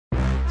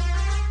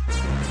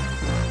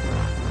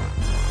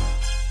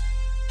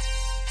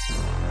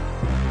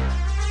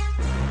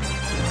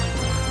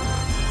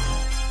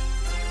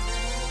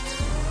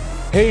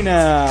Hey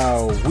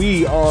now,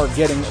 we are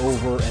Getting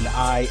Over, and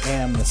I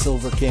am the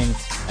Silver King,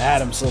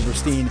 Adam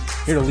Silverstein,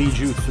 here to lead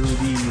you through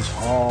these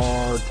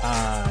hard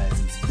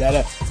times.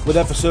 With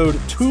episode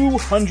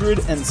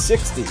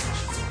 260,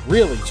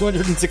 really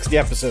 260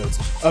 episodes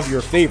of your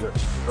favorite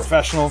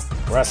professional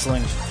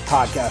wrestling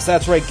podcast.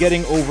 That's right,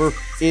 Getting Over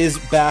is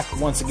back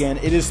once again.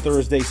 It is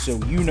Thursday, so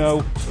you know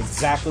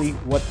exactly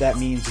what that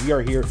means. We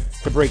are here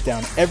to break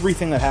down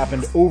everything that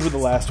happened over the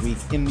last week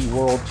in the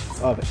world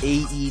of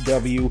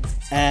AEW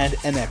and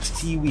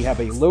NXT. We have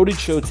a loaded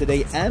show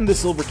today, and the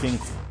Silver King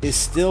is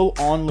still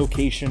on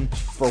location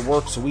for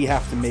work, so we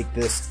have to make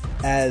this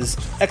as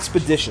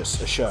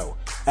expeditious a show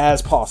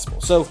as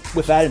possible. So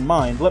with that in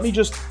mind, let me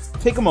just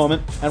take a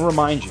moment and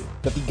remind you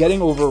that the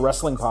Getting Over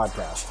Wrestling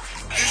podcast,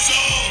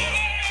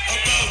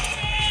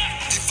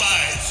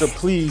 so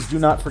please do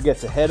not forget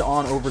to head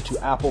on over to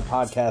Apple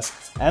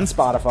Podcasts and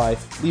Spotify,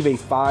 leave a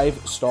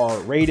 5-star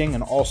rating,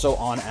 and also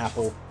on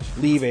Apple,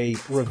 leave a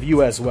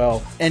review as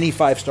well. Any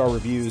 5-star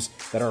reviews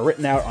that are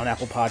written out on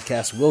Apple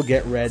Podcasts will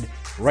get read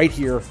right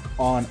here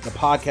on the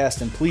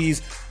podcast. And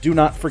please do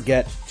not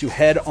forget to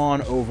head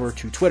on over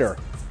to Twitter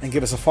and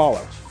give us a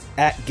follow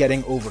at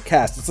Getting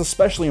Overcast. It's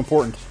especially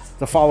important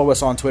to follow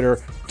us on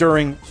Twitter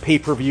during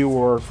pay-per-view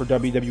or for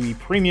WWE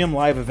Premium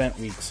Live Event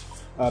weeks.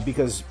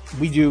 Because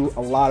we do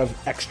a lot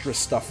of extra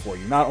stuff for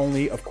you. Not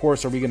only, of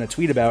course, are we going to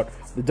tweet about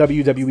the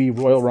WWE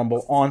Royal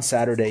Rumble on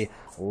Saturday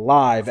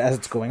live as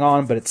it's going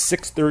on, but at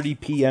 6:30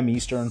 p.m.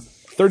 Eastern,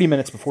 30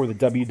 minutes before the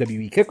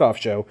WWE kickoff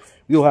show,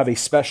 we will have a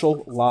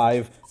special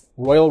live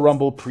Royal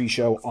Rumble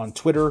pre-show on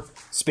Twitter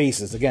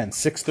Spaces. Again,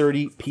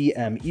 6:30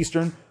 p.m.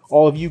 Eastern.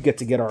 All of you get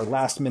to get our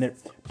last-minute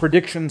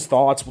predictions,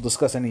 thoughts. We'll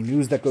discuss any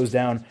news that goes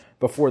down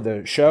before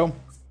the show.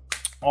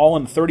 All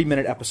in a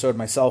 30-minute episode,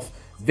 myself,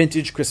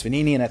 Vintage Chris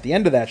Vanini, and at the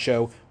end of that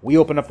show, we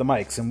open up the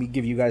mics and we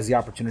give you guys the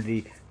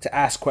opportunity to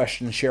ask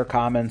questions, share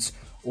comments,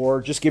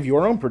 or just give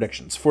your own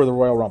predictions for the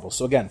Royal Rumble.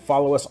 So again,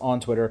 follow us on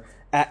Twitter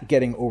at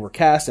Getting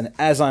Overcast, and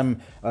as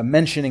I'm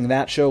mentioning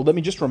that show, let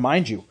me just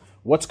remind you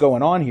what's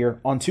going on here.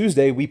 On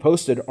Tuesday, we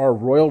posted our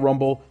Royal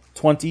Rumble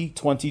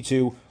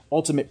 2022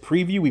 Ultimate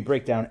Preview. We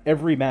break down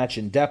every match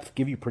in depth,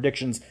 give you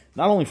predictions,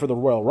 not only for the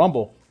Royal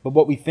Rumble, but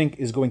what we think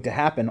is going to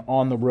happen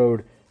on the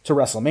road to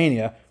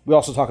WrestleMania. We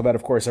also talk about,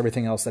 of course,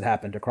 everything else that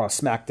happened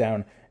across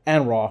SmackDown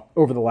and Raw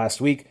over the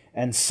last week.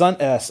 And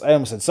I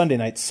almost said Sunday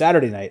night,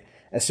 Saturday night,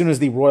 as soon as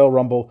the Royal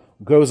Rumble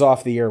goes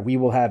off the air, we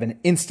will have an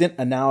instant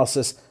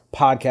analysis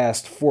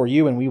podcast for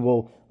you, and we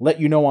will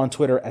let you know on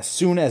Twitter as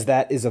soon as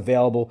that is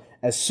available,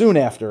 as soon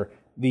after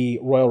the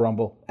Royal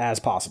Rumble as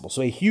possible.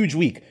 So a huge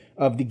week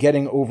of the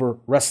Getting Over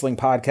Wrestling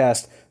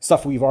podcast,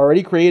 stuff we've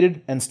already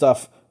created and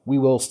stuff we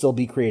will still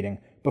be creating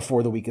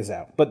before the week is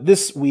out. But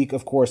this week,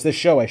 of course, this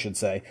show, I should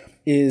say,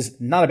 is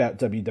not about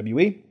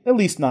WWE, at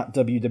least not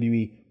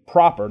WWE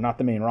proper, not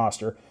the main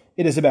roster.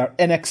 It is about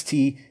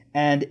NXT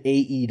and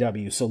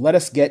AEW. So let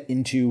us get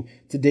into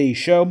today's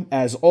show.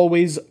 As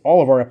always,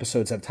 all of our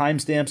episodes have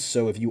timestamps,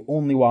 so if you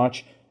only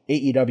watch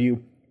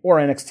AEW or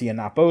NXT and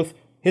not both,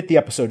 hit the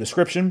episode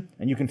description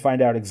and you can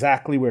find out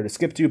exactly where to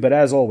skip to. But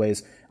as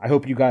always, I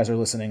hope you guys are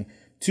listening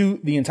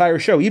to the entire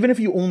show. Even if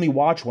you only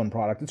watch one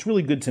product, it's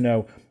really good to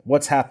know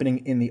what's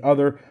happening in the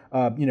other.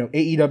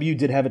 AEW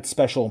did have its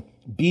special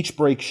Beach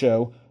Break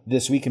show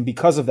this week, and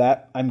because of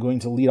that, I'm going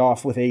to lead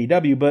off with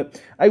AEW, but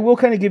I will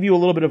kind of give you a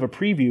little bit of a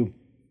preview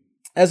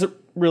as it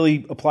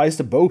really applies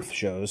to both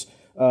shows,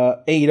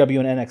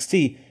 AEW and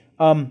NXT.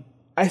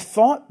 I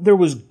thought there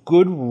was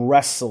good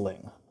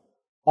wrestling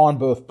on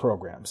both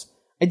programs.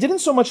 I didn't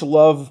so much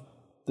love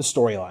the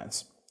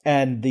storylines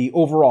and the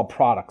overall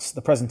products,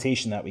 the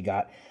presentation that we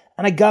got.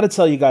 And I got to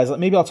tell you guys,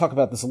 maybe I'll talk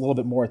about this a little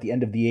bit more at the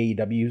end of the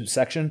AEW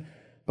section,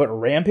 but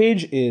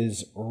Rampage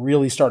is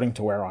really starting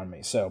to wear on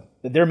me. So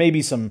there may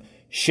be some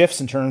shifts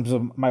in terms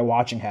of my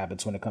watching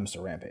habits when it comes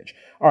to Rampage.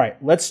 All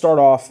right, let's start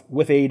off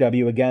with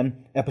AEW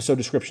again, episode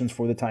descriptions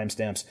for the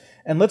timestamps.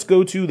 And let's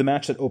go to the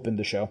match that opened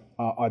the show,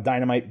 a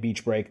Dynamite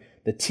Beach Break,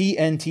 the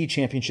TNT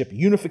Championship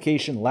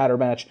Unification Ladder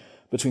match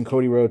between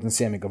Cody Rhodes and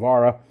Sammy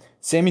Guevara.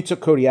 Sammy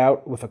took Cody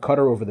out with a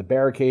cutter over the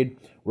barricade.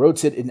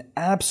 Rhodes hit an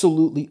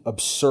absolutely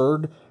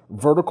absurd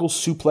vertical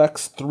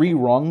suplex, 3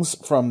 rungs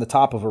from the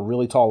top of a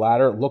really tall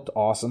ladder. It looked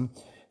awesome.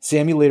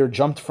 Sammy later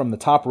jumped from the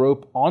top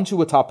rope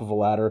onto a top of a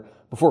ladder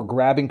before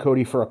grabbing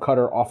Cody for a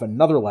cutter off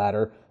another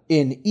ladder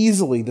in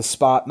easily the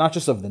spot, not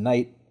just of the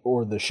night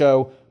or the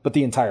show, but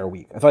the entire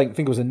week. I think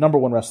it was the number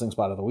 1 wrestling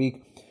spot of the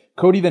week.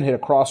 Cody then hit a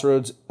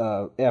crossroads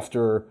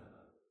after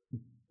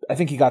I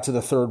think he got to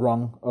the 3rd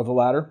rung of the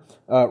ladder.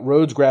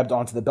 Rhodes grabbed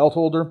onto the belt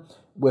holder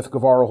with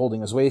Guevara holding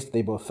his waist.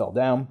 They both fell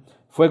down.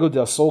 Fuego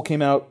del Sol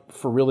came out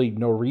for really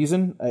no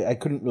reason. I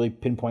couldn't really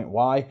pinpoint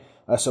why.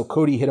 So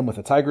Cody hit him with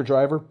a Tiger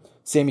Driver.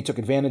 Sammy took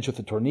advantage with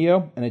a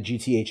Tornillo and a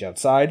GTH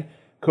outside.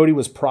 Cody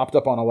was propped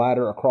up on a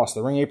ladder across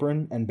the ring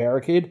apron and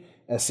barricade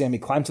as Sammy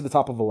climbed to the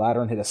top of a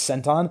ladder and hit a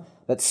senton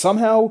that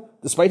somehow,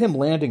 despite him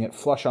landing it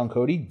flush on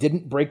Cody,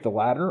 didn't break the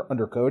ladder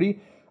under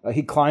Cody.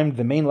 He climbed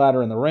the main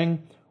ladder in the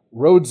ring.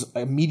 Rhodes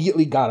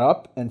immediately got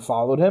up and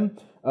followed him.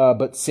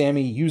 but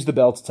Sami used the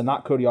belts to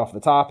knock Cody off the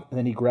top, and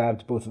then he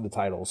grabbed both of the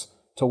titles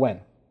to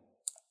win.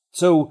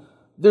 So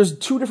there's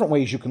two different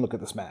ways you can look at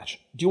this match.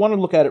 Do you want to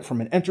look at it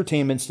from an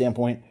entertainment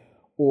standpoint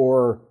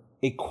or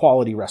a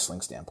quality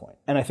wrestling standpoint?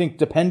 And I think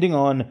depending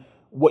on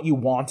what you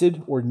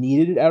wanted or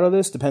needed out of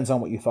this depends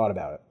on what you thought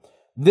about it.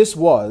 This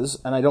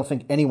was, and I don't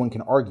think anyone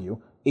can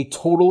argue, a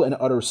total and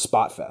utter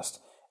spot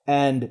fest.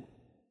 And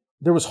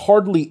there was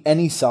hardly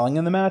any selling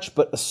in the match,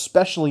 but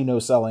especially no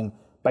selling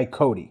by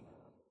Cody.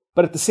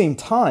 But at the same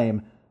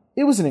time,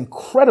 it was an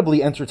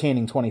incredibly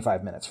entertaining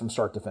 25 minutes from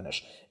start to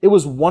finish. It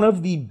was one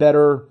of the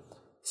better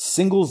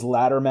singles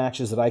ladder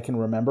matches that I can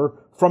remember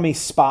from a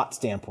spot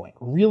standpoint.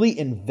 Really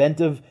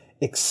inventive,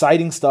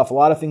 exciting stuff. A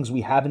lot of things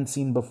we haven't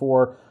seen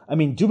before. I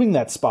mean, doing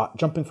that spot,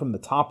 jumping from the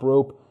top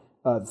rope,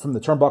 from the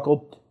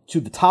turnbuckle to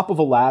the top of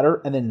a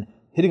ladder and then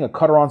hitting a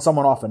cutter on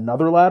someone off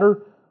another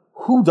ladder.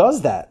 Who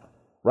does that?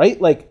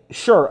 Right? Like,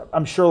 sure,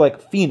 I'm sure like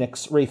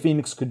Ray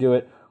Phoenix could do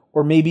it.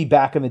 Or maybe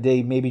back in the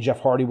day, maybe Jeff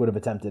Hardy would have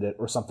attempted it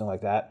or something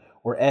like that.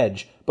 Or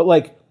Edge. But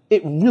like,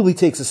 it really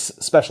takes a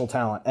special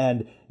talent.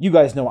 And you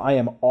guys know I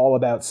am all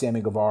about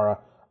Sammy Guevara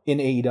in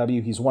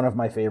AEW. He's one of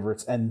my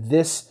favorites. And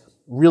this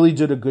really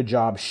did a good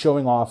job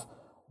showing off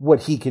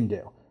what he can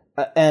do.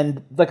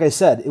 And like I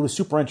said, it was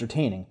super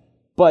entertaining.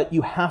 But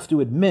you have to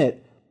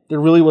admit, there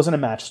really wasn't a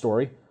match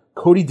story.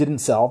 Cody didn't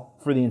sell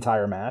for the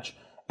entire match.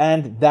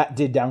 And that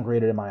did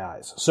downgrade it in my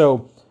eyes.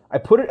 So I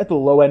put it at the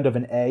low end of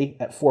an A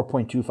at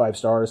 4.25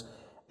 stars.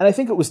 And I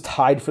think it was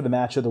tied for the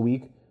match of the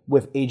week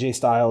with AJ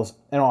Styles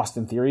and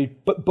Austin Theory.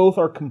 But both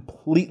are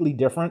completely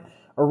different.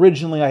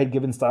 Originally, I had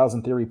given Styles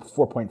and Theory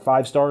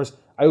 4.5 stars.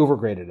 I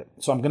overgraded it.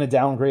 So I'm going to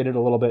downgrade it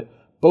a little bit.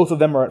 Both of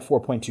them are at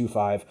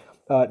 4.25.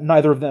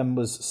 Neither of them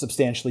was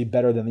substantially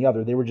better than the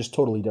other. They were just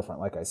totally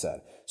different, like I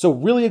said. So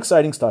really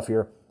exciting stuff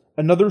here.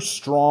 Another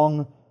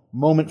strong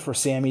moment for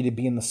Sammy to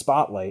be in the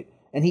spotlight.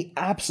 And he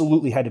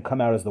absolutely had to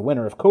come out as the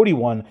winner. If Cody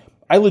won,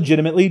 I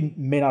legitimately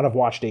may not have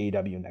watched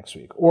AEW next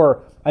week.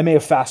 Or I may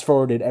have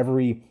fast-forwarded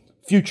every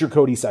future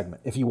Cody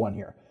segment if he won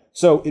here.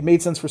 So it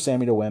made sense for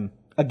Sammy to win.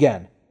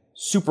 Again,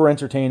 super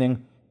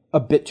entertaining.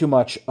 A bit too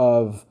much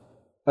of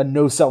a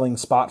no-selling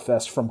spot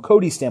fest from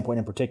Cody's standpoint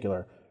in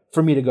particular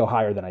for me to go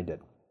higher than I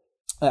did.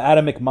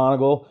 Adam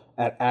McMonagle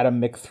at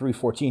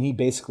AdamMc314, he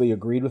basically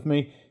agreed with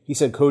me. He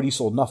said Cody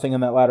sold nothing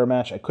in that ladder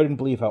match. I couldn't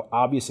believe how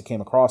obvious it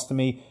came across to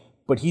me,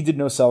 but he did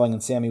no selling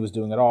and Sammy was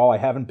doing it all. I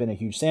haven't been a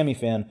huge Sammy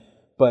fan,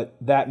 but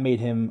that made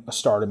him a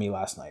star to me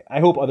last night.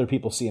 I hope other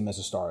people see him as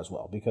a star as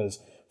well, because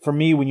for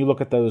me, when you look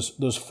at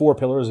those four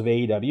pillars of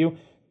AEW,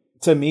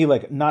 to me,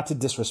 like, not to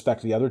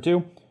disrespect the other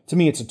two, to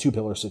me, it's a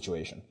two-pillar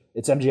situation.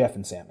 It's MJF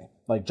and Sammy.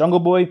 Like, Jungle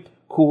Boy,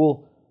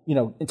 cool,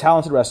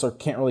 talented wrestler,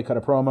 can't really cut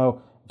a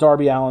promo.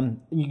 Darby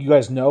Allin, you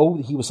guys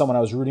know he was someone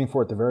I was rooting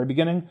for at the very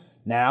beginning.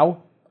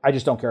 Now, I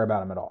just don't care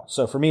about him at all.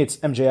 So for me, it's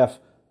MJF,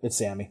 it's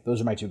Sammy. Those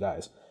are my two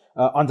guys.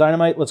 On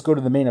Dynamite, let's go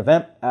to the main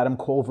event. Adam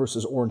Cole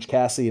versus Orange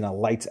Cassidy in a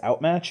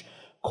lights-out match.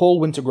 Cole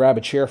went to grab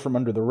a chair from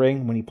under the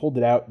ring. When he pulled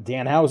it out,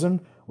 Danhausen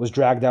was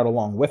dragged out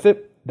along with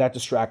it. That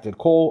distracted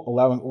Cole,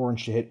 allowing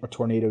Orange to hit a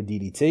tornado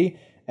DDT.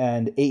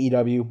 And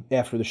AEW,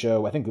 after the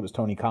show, I think it was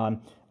Tony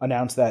Khan,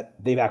 announced that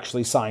they've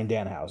actually signed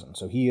Danhausen.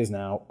 So he is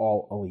now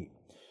all elite.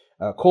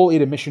 Cole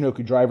ate a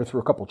Michinoku driver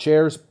through a couple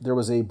chairs. There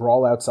was a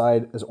brawl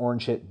outside as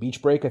Orange hit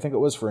Beach Break, I think it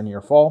was, for a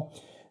near fall.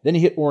 Then he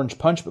hit Orange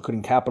Punch but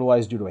couldn't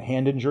capitalize due to a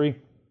hand injury.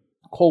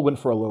 Cole went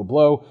for a low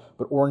blow,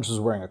 but Orange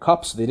was wearing a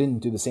cup, so they didn't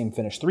do the same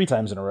finish 3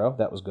 times in a row.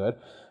 That was good.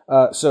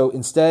 So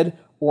instead,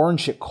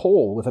 Orange hit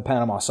Cole with a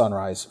Panama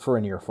Sunrise for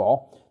a near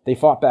fall. They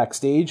fought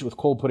backstage with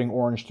Cole putting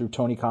Orange through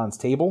Tony Khan's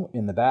table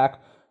in the back.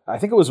 I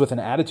think it was with an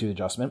attitude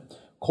adjustment.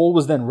 Cole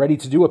was then ready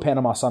to do a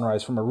Panama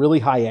Sunrise from a really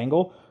high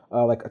angle,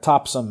 like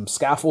atop some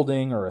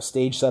scaffolding or a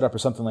stage setup or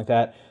something like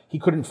that. He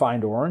couldn't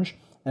find Orange,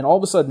 and all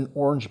of a sudden,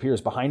 Orange appears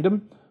behind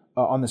him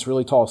on this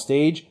really tall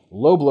stage,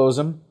 low blows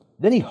him,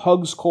 then he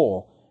hugs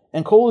Cole,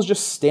 and Cole is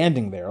just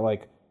standing there,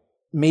 like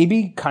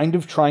maybe kind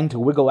of trying to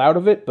wiggle out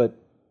of it, but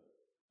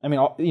I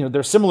mean,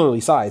 they're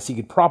similarly sized. He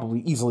could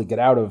probably easily get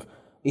out of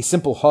a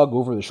simple hug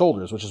over the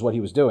shoulders, which is what he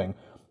was doing.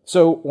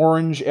 So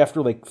Orange,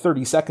 after like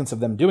 30 seconds of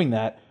them doing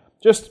that,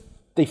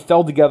 they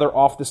fell together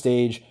off the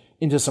stage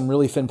into some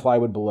really thin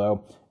plywood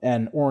below,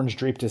 and Orange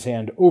draped his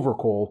hand over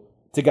Cole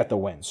to get the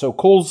win. So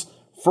Cole's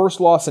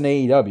first loss in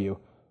AEW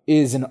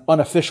is an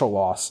unofficial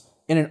loss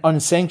in an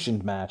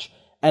unsanctioned match,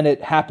 and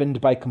it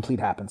happened by complete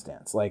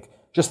happenstance. Like,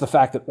 just the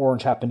fact that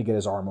Orange happened to get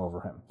his arm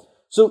over him.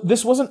 So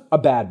this wasn't a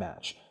bad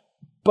match,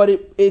 but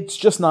it's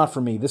just not for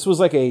me. This was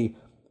like a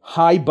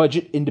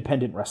high-budget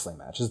independent wrestling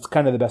match. It's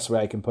kind of the best way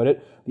I can put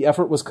it. The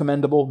effort was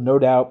commendable, no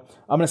doubt.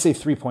 I'm going to say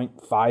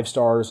 3.5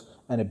 stars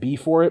and a B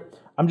for it.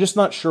 I'm just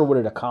not sure what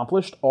it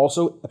accomplished.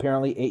 Also,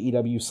 apparently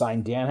AEW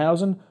signed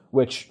Danhausen,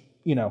 which,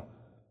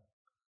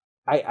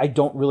 I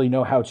don't really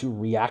know how to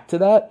react to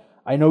that.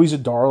 I know he's a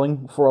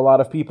darling for a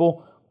lot of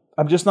people.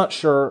 I'm just not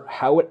sure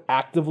how it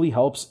actively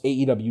helps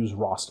AEW's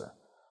roster.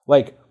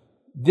 Like,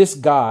 this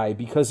guy,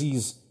 because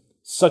he's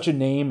such a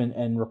name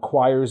and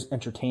requires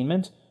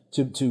entertainment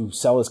to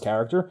sell his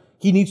character,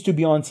 he needs to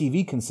be on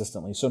TV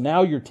consistently. So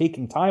now you're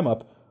taking time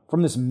up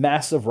from this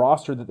massive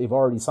roster that they've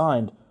already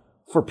signed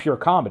for pure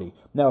comedy.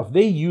 Now, if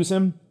they use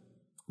him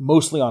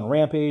mostly on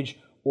Rampage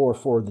or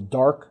for the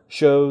dark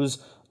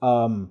shows,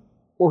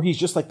 or he's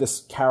just like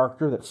this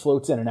character that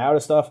floats in and out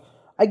of stuff,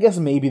 I guess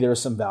maybe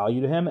there's some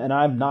value to him, and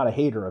I'm not a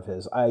hater of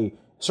his. I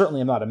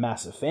certainly am not a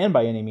massive fan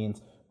by any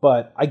means,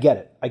 but I get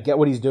it. I get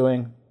what he's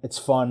doing. It's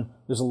fun.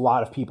 There's a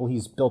lot of people.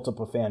 He's built up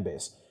a fan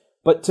base.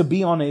 But to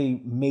be on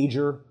a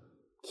major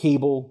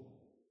cable,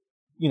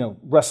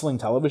 wrestling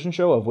television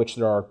show, of which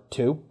there are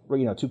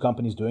two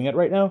companies doing it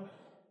right now,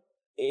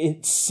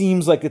 it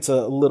seems like it's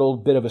a little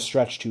bit of a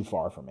stretch too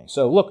far for me.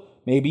 So look,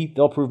 maybe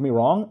they'll prove me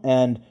wrong.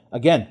 And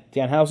again,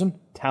 Danhausen,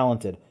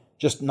 talented.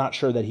 Just not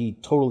sure that he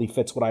totally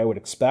fits what I would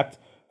expect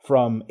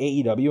from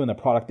AEW and the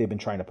product they've been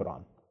trying to put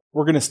on.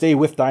 We're going to stay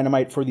with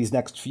Dynamite for these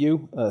next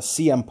few.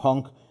 CM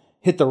Punk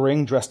hit the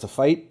ring dressed to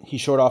fight. He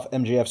showed off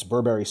MJF's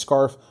Burberry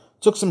scarf,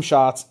 took some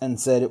shots, and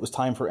said it was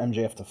time for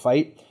MJF to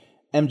fight.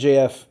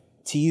 MJF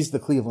teased the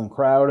Cleveland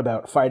crowd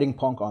about fighting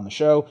Punk on the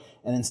show,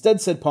 and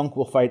instead said Punk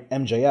will fight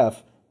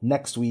MJF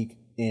next week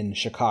in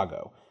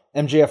Chicago.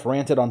 MJF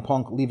ranted on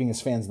Punk leaving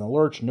his fans in the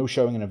lurch,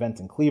 no-showing an event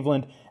in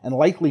Cleveland, and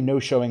likely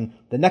no-showing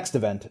the next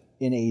event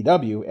in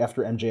AEW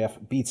after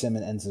MJF beats him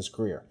and ends his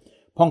career.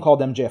 Punk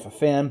called MJF a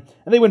fan,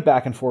 and they went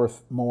back and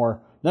forth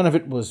more. None of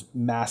it was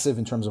massive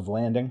in terms of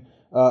landing.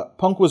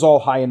 Punk was all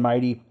high and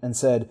mighty and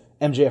said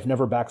MJF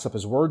never backs up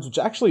his words, which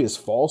actually is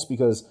false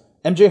because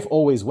MJF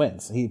always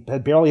wins. He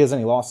barely has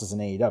any losses in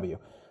AEW.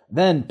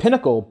 Then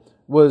Pinnacle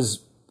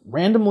was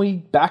randomly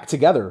back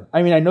together.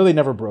 I mean, I know they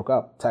never broke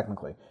up,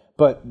 technically,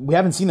 but we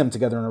haven't seen them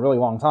together in a really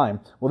long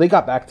time. Well, they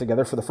got back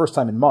together for the first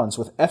time in months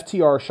with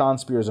FTR, Shawn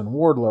Spears, and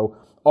Wardlow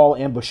all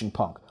ambushing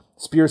Punk.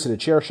 Spears hit a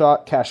chair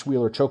shot, Cash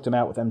Wheeler choked him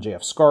out with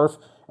MJF's scarf,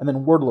 and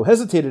then Wardlow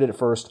hesitated at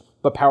first,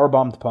 but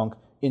powerbombed Punk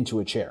into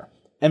a chair.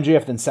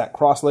 MJF then sat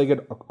cross-legged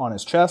on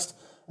his chest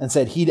and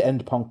said he'd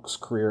end Punk's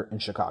career in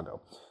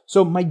Chicago.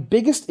 So my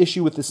biggest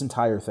issue with this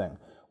entire thing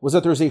was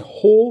that there's a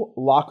whole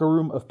locker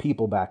room of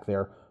people back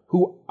there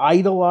who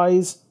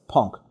idolize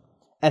Punk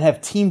and have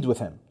teamed with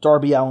him.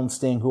 Darby Allin,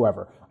 Sting,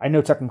 whoever. I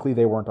know technically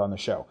they weren't on the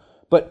show.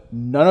 But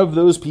none of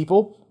those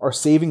people are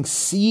saving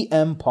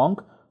CM Punk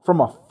from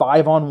a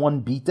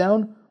 5-on-1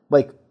 beatdown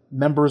like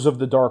members of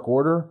the Dark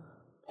Order,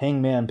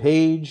 Hangman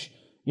Page,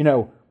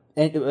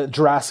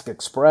 Jurassic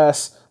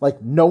Express.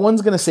 Like, no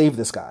one's going to save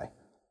this guy.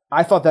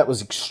 I thought that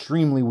was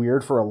extremely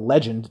weird for a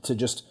legend to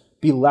just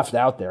be left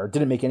out there. It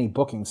didn't make any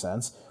booking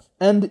sense.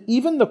 And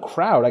even the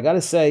crowd, I got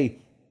to say,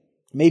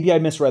 maybe I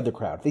misread the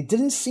crowd. They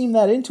didn't seem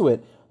that into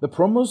it. The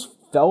promos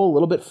fell a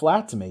little bit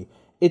flat to me.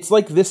 It's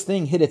like this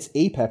thing hit its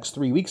apex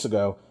 3 weeks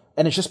ago,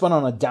 and it's just been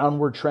on a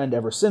downward trend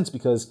ever since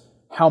because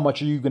how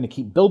much are you going to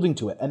keep building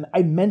to it? And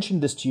I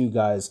mentioned this to you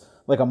guys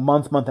like a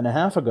month and a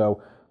half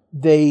ago.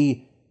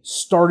 They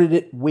started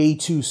it way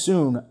too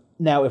soon.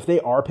 Now, if they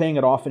are paying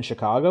it off in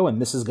Chicago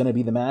and this is going to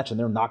be the match and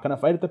they're not going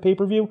to fight at the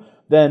pay-per-view,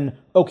 then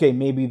okay,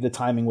 maybe the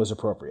timing was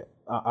appropriate.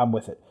 I'm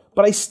with it.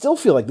 But I still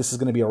feel like this is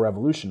going to be a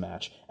Revolution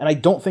match, and I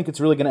don't think it's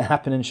really going to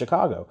happen in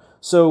Chicago.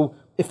 So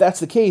if that's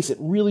the case, it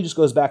really just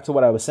goes back to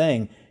what I was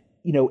saying.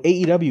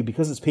 AEW,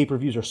 because its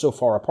pay-per-views are so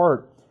far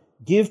apart,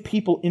 give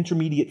people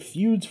intermediate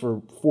feuds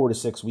for 4 to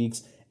 6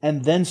 weeks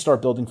and then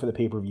start building for the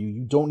pay-per-view.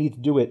 You don't need to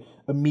do it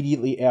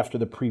immediately after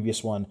the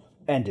previous one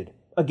ended.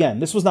 Again,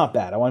 this was not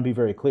bad. I want to be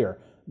very clear.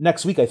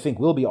 Next week, I think,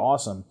 will be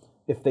awesome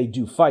if they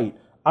do fight.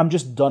 I'm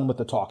just done with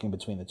the talking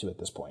between the two at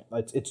this point.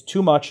 It's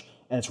too much,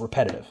 and it's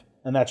repetitive,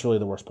 and that's really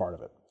the worst part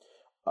of it.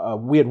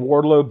 We had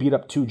Wardlow beat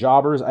up 2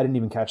 jobbers. I didn't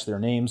even catch their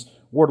names.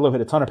 Wardlow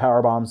hit a ton of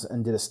power bombs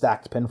and did a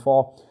stacked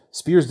pinfall.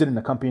 Spears didn't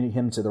accompany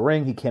him to the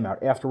ring. He came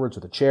out afterwards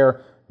with a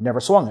chair, never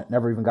swung it,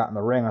 never even got in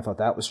the ring. I thought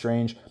that was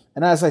strange.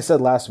 And as I said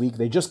last week,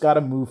 they just got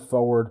to move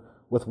forward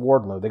with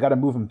Wardlow. They got to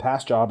move him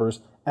past jobbers,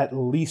 at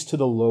least to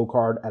the low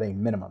card at a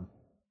minimum.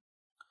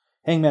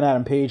 Hangman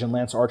Adam Page and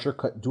Lance Archer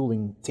cut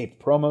dueling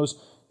taped promos.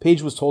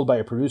 Page was told by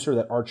a producer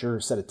that Archer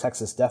said a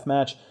Texas death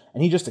match,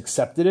 and he just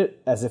accepted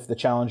it as if the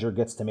challenger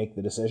gets to make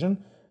the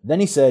decision. Then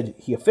he said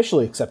he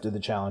officially accepted the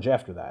challenge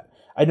after that.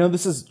 I know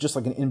this is just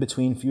like an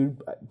in-between feud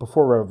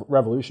before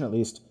Revolution, at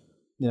least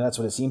that's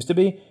what it seems to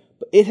be,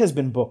 but it has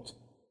been booked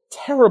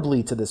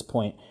terribly to this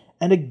point.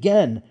 And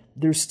again,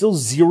 there's still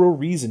zero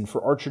reason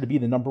for Archer to be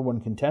the number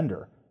 1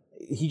 contender.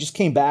 He just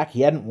came back.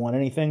 He hadn't won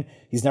anything.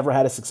 He's never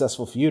had a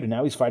successful feud, and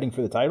now he's fighting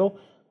for the title.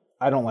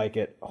 I don't like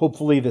it.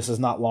 Hopefully this is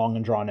not long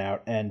and drawn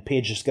out, and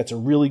Page just gets a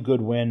really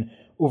good win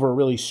over a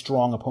really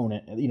strong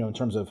opponent, in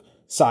terms of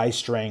size,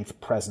 strength,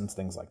 presence,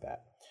 things like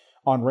that.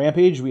 On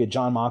Rampage, we had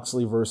Jon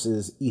Moxley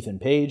versus Ethan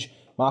Page.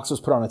 Mox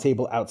was put on a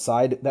table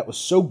outside that was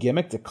so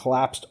gimmicked it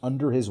collapsed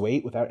under his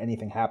weight without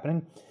anything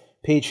happening.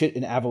 Page hit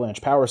an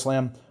avalanche power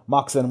slam.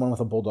 Mox then won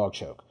with a bulldog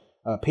choke.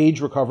 Page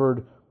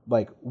recovered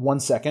like 1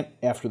 second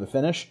after the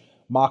finish.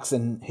 Mox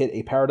then hit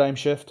a paradigm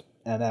shift,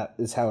 and that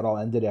is how it all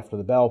ended after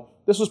the bell.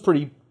 This was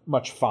pretty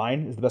much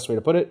fine, is the best way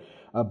to put it.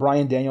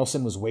 Bryan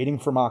Danielson was waiting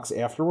for Mox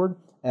afterward,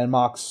 and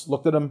Mox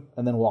looked at him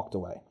and then walked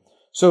away.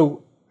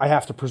 So I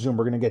have to presume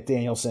we're going to get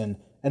Danielson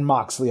and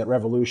Moxley at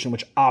Revolution,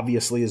 which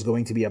obviously is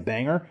going to be a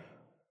banger.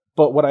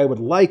 But what I would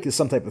like is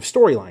some type of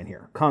storyline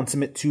here,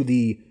 consummate to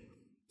the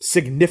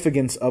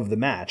significance of the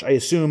match. I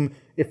assume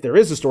if there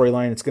is a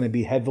storyline, it's going to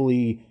be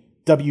heavily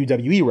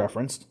WWE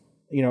referenced,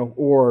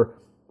 or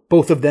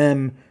both of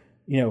them,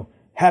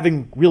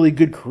 having really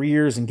good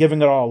careers and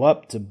giving it all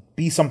up to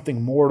be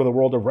something more to the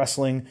world of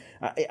wrestling.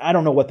 I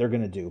don't know what they're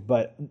going to do,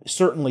 but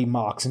certainly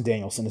Mox and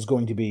Danielson is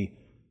going to be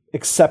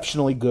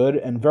exceptionally good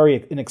and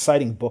an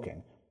exciting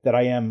booking that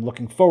I am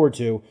looking forward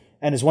to,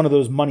 and is one of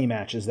those money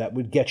matches that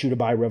would get you to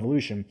buy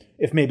Revolution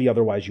if maybe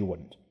otherwise you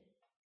wouldn't.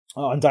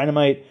 On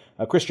Dynamite,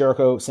 Chris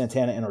Jericho,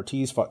 Santana, and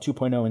Ortiz fought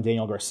 2.0 and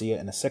Daniel Garcia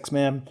in a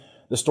 6-man.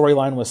 The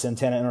storyline was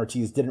Santana and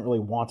Ortiz didn't really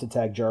want to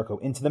tag Jericho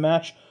into the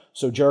match,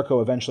 so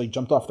Jericho eventually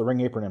jumped off the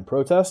ring apron in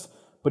protest,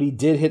 but he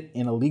did hit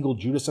an illegal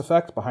Judas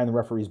effect behind the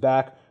referee's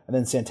back, and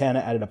then Santana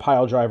added a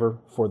pile driver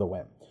for the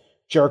win.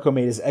 Jericho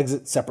made his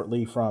exit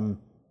separately from,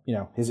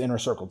 his Inner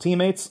Circle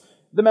teammates.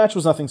 The match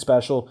was nothing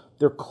special.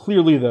 They're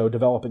clearly, though,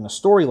 developing a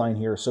storyline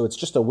here, so it's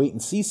just a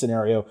wait-and-see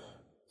scenario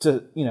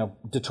to,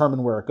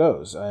 determine where it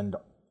goes. And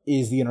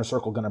is the Inner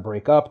Circle going to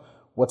break up?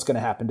 What's going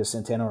to happen to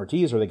Santana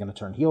Ortiz? Are they going to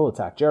turn heel,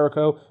 attack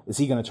Jericho? Is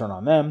he going to turn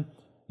on them?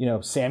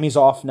 Sammy's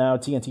off now,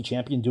 TNT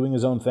champion, doing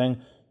his own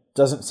thing.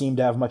 Doesn't seem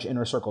to have much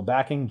Inner Circle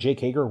backing. Jake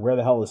Hager, where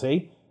the hell is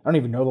he? I don't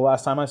even know the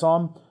last time I saw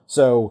him.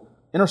 So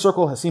Inner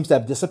Circle seems to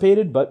have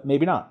dissipated, but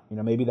maybe not.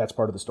 Maybe that's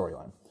part of the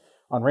storyline.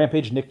 On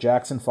Rampage, Nick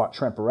Jackson fought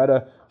Trent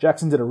Beretta.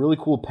 Jackson did a really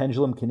cool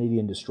pendulum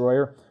Canadian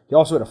destroyer. He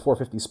also had a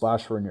 450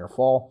 splash for a near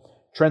fall.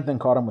 Trent then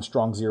caught him with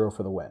strong zero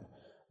for the win.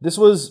 This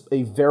was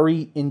a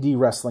very indie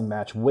wrestling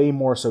match, way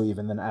more so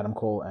even than Adam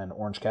Cole and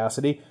Orange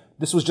Cassidy.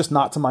 This was just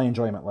not to my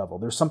enjoyment level.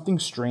 There's something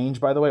strange,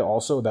 by the way,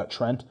 also about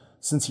Trent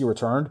since he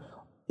returned.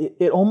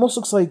 It almost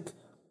looks like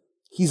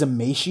he's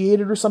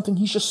emaciated or something.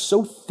 He's just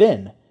so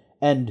thin.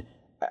 And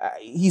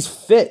he's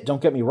fit,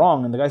 don't get me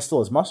wrong, and the guy still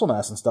has muscle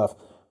mass and stuff.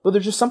 But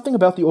there's just something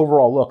about the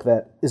overall look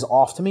that is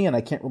off to me, and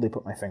I can't really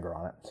put my finger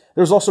on it.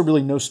 There's also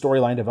really no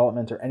storyline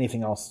development or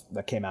anything else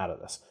that came out of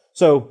this.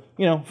 So,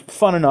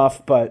 fun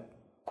enough, but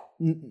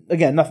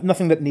again,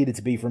 nothing that needed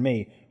to be for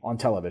me on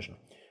television.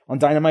 On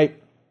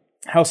Dynamite,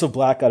 House of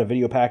Black got a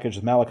video package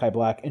with Malachi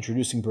Black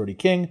introducing Brody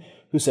King,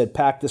 who said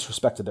Pac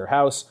disrespected their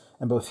house,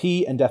 and both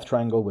he and Death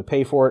Triangle would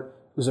pay for it.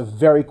 It was a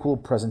very cool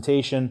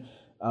presentation.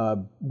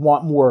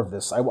 Want more of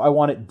this. I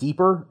want it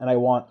deeper, and I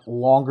want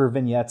longer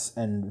vignettes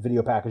and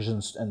video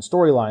packages and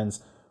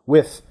storylines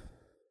with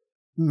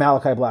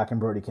Malachi Black and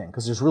Brody King,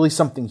 because there's really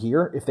something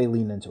here if they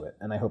lean into it,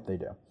 and I hope they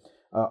do.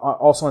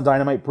 Also on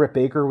Dynamite, Britt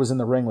Baker was in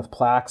the ring with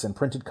plaques and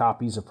printed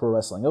copies of Pro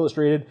Wrestling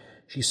Illustrated.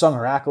 She sung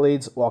her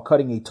accolades while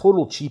cutting a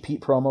total cheap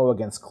heat promo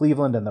against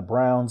Cleveland and the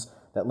Browns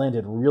that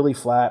landed really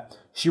flat.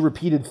 She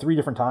repeated 3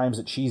 different times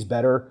that she's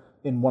better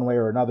in one way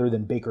or another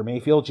than Baker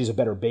Mayfield. She's a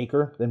better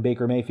baker than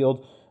Baker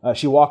Mayfield.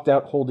 She walked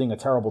out holding a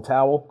terrible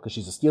towel because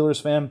she's a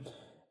Steelers fan.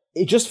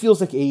 It just feels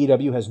like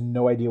AEW has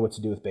no idea what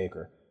to do with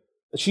Baker.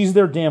 She's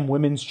their damn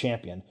women's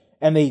champion,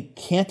 and they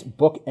can't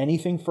book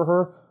anything for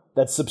her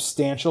that's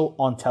substantial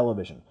on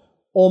television.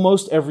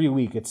 Almost every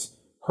week, it's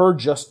her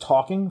just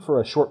talking for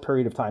a short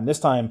period of time. This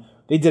time,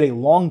 they did a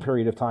long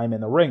period of time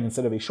in the ring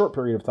instead of a short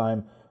period of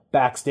time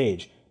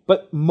backstage.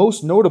 But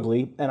most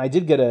notably, and I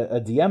did get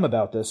a DM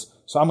about this,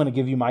 so I'm going to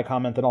give you my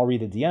comment and I'll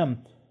read the DM.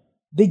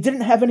 They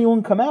didn't have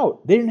anyone come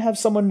out. They didn't have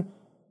someone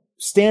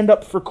stand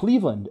up for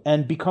Cleveland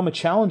and become a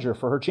challenger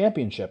for her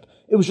championship.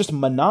 It was just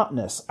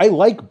monotonous. I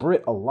like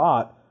Britt a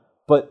lot,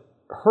 but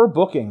her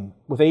booking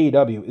with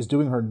AEW is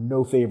doing her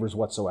no favors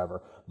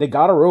whatsoever. They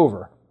got her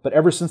over, but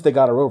ever since they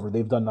got her over,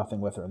 they've done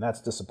nothing with her, and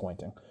that's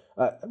disappointing.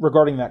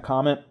 Regarding that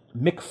comment,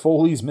 Mick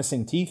Foley's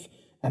missing teeth,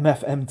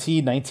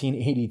 MFMT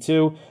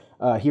 1982,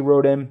 he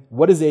wrote in,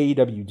 "What is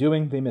AEW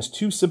doing? They missed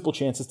 2 simple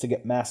chances to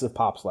get massive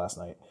pops last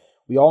night.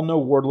 We all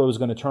know Wardlow is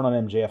going to turn on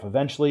MJF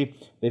eventually.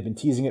 They've been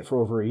teasing it for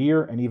over a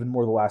year, and even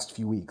more the last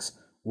few weeks.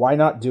 Why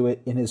not do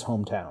it in his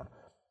hometown?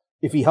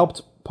 If he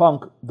helped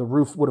Punk, the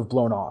roof would have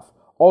blown off.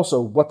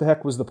 Also, what the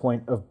heck was the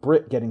point of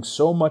Britt getting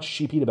so much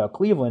sheep heat about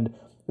Cleveland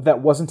if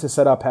that wasn't to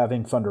set up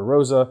having Thunder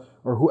Rosa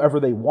or whoever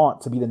they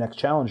want to be the next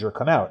challenger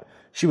come out?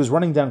 She was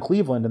running down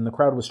Cleveland and the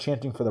crowd was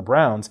chanting for the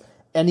Browns.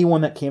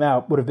 Anyone that came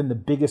out would have been the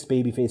biggest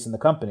babyface in the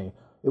company.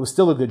 It was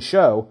still a good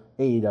show,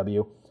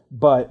 AEW,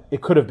 but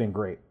it could have been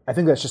great." I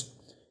think that's just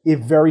a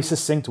very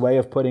succinct way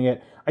of putting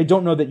it. I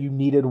don't know that you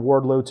needed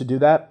Wardlow to do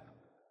that.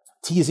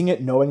 Teasing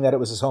it, knowing that it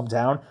was his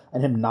hometown,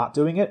 and him not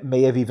doing it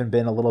may have even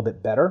been a little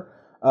bit better.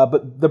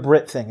 But the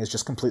Britt thing is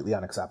just completely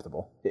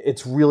unacceptable.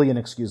 It's really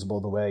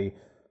inexcusable the way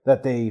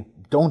that they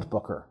don't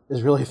book her,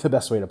 is really the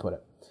best way to put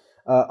it.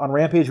 On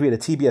Rampage, we had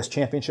a TBS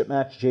championship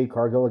match, Jade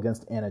Cargill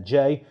against Anna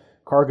Jay.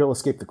 Cargill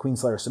escaped the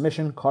Queenslayer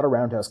submission, caught a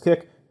roundhouse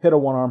kick, hit a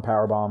one-arm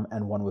powerbomb,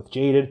 and won with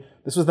Jaded.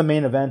 This was the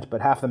main event,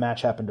 but half the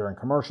match happened during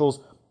commercials.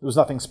 There was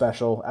nothing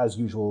special, as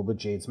usual, with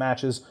Jade's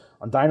matches.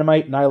 On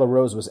Dynamite, Nyla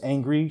Rose was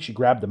angry. She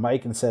grabbed the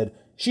mic and said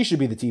she should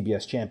be the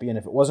TBS champion.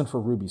 If it wasn't for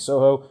Ruby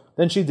Soho,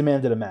 then she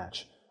demanded a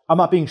match. I'm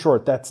not being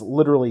short. That's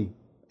literally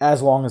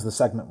as long as the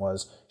segment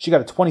was. She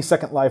got a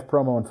 20-second live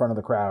promo in front of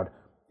the crowd.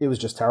 It was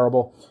just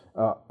terrible.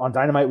 On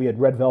Dynamite, we had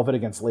Red Velvet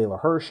against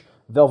Layla Hirsch.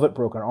 Velvet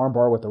broke an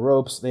armbar with the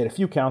ropes. They had a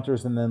few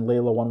counters, and then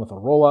Layla won with a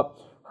roll-up.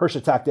 Hirsch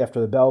attacked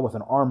after the bell with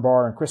an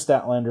armbar, and Chris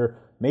Statlander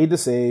made the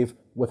save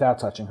without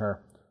touching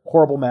her.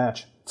 Horrible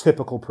match,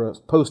 typical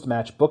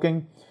post-match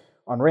booking.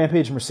 On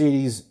Rampage,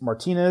 Mercedes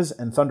Martinez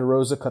and Thunder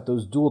Rosa cut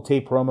those dual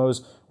tape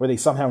promos where they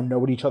somehow know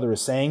what each other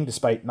is saying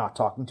despite not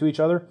talking to each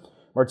other.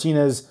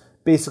 Martinez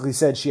basically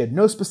said she had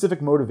no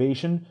specific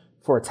motivation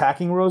for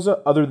attacking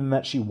Rosa other than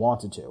that she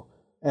wanted to.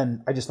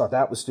 And I just thought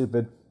that was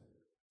stupid.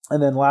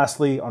 And then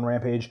lastly, on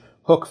Rampage,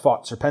 Hook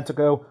fought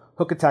Serpentico.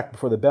 Hook attacked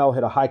before the bell,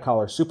 hit a high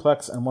collar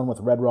suplex, and won with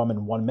Red Rum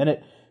in 1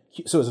 minute.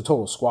 So it was a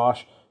total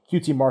squash.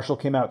 QT Marshall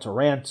came out to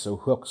rant, so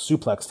Hook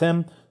suplexed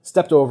him,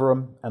 stepped over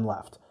him, and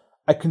left.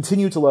 I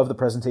continue to love the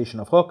presentation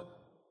of Hook.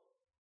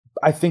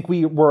 I think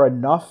we were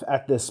enough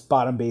at this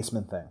bottom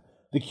basement thing.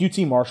 The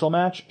QT Marshall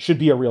match should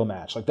be a real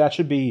match. Like, that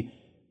should be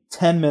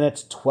 10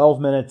 minutes, 12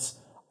 minutes.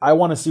 I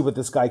want to see what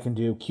this guy can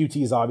do.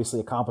 QT is obviously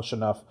accomplished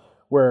enough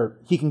where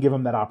he can give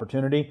him that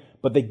opportunity,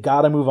 but they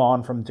got to move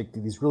on from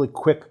these really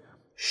quick,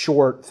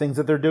 short things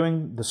that they're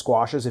doing, the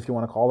squashes, if you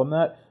want to call them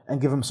that,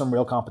 and give him some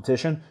real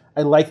competition.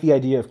 I like the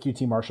idea of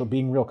QT Marshall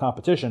being real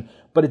competition,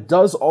 but it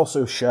does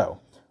also show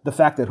the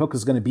fact that Hook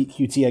is going to beat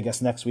QT, I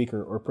guess, next week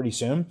or pretty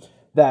soon,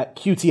 that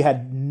QT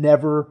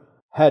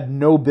had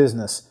no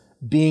business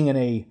being in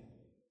a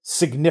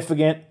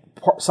significant,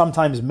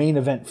 sometimes main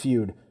event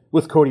feud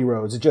with Cody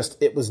Rhodes.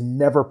 It was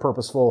never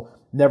purposeful,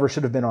 never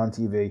should have been on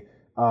TV.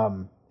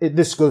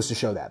 This goes to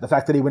show that. The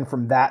fact that he went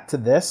from that to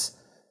this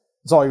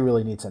is all you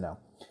really need to know.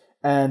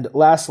 And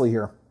lastly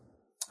here,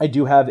 I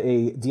do have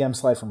a DM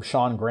slide from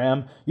Sean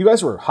Graham. You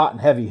guys were hot and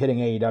heavy hitting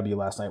AEW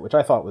last night, which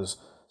I thought was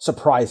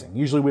surprising.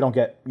 Usually we don't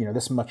get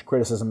this much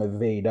criticism of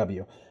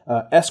AEW.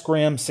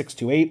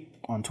 SGraham628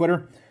 on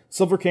Twitter.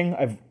 Silver King,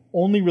 I've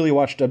only really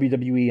watched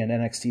WWE and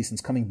NXT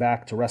since coming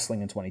back to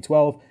wrestling in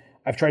 2012.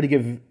 I've tried to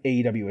give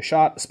AEW a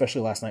shot,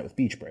 especially last night with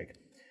Beach Break.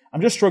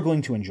 I'm just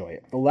struggling to enjoy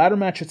it. The ladder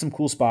match had some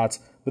cool spots,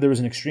 but there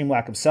was an extreme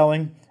lack of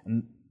selling,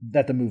 and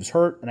that the moves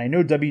hurt. And I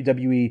know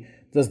WWE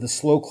does the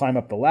slow climb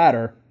up the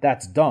ladder.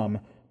 That's dumb.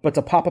 But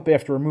to pop up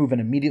after a move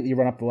and immediately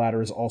run up the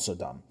ladder is also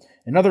dumb.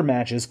 In other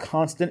matches,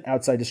 constant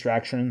outside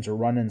distractions or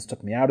run-ins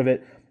took me out of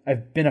it.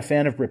 I've been a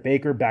fan of Britt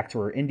Baker back to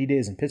her indie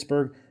days in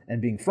Pittsburgh,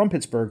 and being from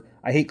Pittsburgh,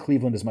 I hate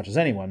Cleveland as much as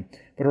anyone,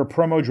 but her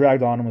promo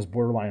dragged on and was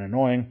borderline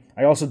annoying.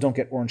 I also don't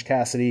get Orange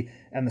Cassidy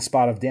and the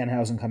spot of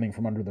Danhausen coming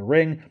from under the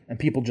ring and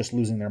people just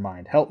losing their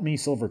mind. Help me,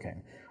 Silver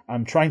King.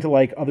 I'm trying to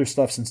like other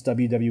stuff since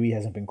WWE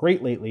hasn't been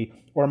great lately,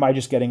 or am I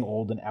just getting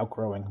old and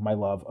outgrowing my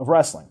love of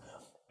wrestling?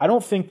 I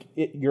don't think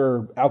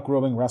you're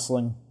outgrowing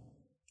wrestling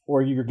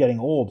or you're getting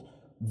old.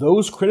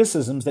 Those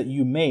criticisms that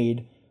you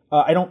made,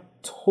 I don't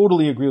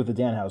totally agree with the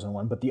Danhausen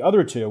one, but the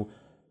other two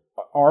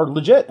are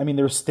legit. I mean,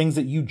 there's things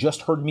that you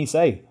just heard me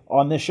say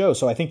on this show,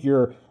 so I think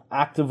you're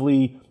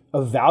actively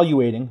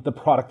evaluating the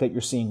product that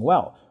you're seeing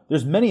well.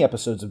 There's many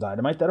episodes of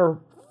Dynamite that are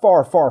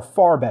far, far,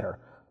 far better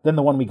than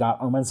the one we got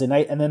on Wednesday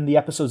night, and then the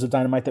episodes of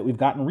Dynamite that we've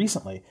gotten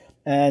recently.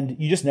 And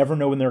you just never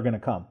know when they're going to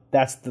come.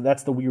 That's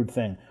the weird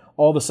thing.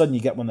 All of a sudden, you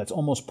get one that's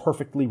almost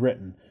perfectly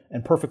written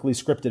and perfectly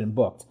scripted and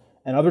booked.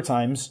 And other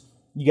times,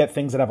 you get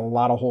things that have a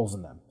lot of holes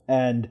in them.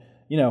 And,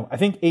 I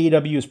think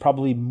AEW is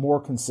probably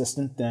more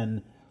consistent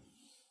than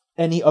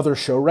any other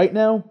show right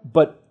now.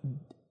 But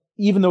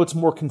even though it's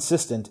more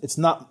consistent, it's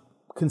not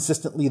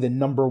consistently the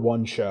number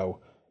one show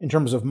in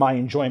terms of my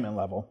enjoyment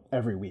level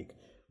every week.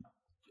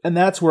 And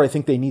that's where I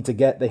think they need to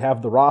get. They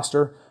have the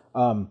roster.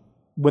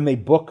 When they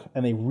book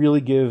and they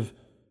really give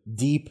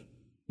deep,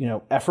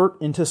 effort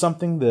into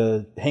something,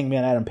 the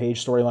Hangman Adam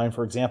Page storyline,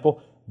 for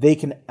example, they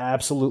can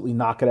absolutely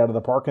knock it out of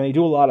the park. And they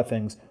do a lot of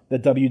things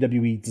that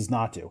WWE does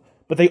not do.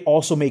 But they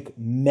also make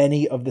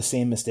many of the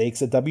same mistakes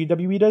that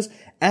WWE does.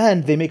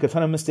 And they make a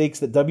ton of mistakes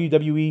that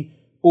WWE,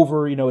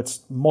 over,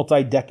 its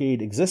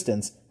multi-decade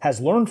existence, has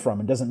learned from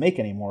and doesn't make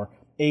anymore.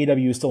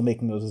 AEW is still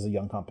making those as a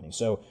young company.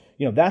 So,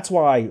 that's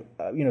why,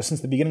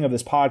 since the beginning of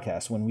this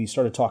podcast, when we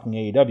started talking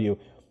AEW,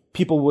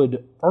 people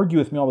would argue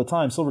with me all the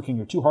time, Silver King,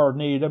 you're too hard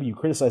on AEW, you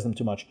criticize them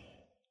too much.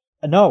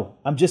 No,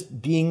 I'm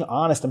just being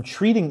honest.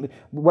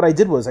 What I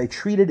did was I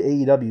treated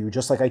AEW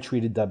just like I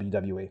treated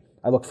WWE.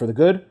 I look for the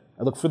good,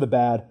 I look for the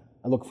bad,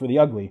 I look for the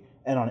ugly.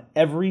 And on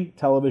every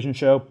television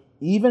show,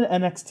 even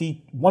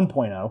NXT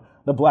 1.0,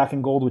 the Black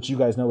and Gold, which you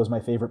guys know was my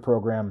favorite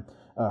program,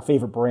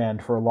 favorite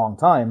brand for a long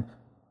time,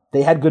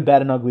 they had good,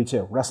 bad, and ugly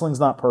too. Wrestling's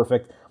not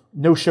perfect.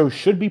 No show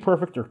should be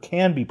perfect or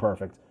can be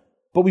perfect,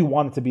 but we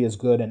want it to be as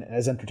good and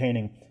as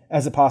entertaining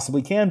as it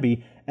possibly can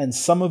be. And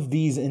some of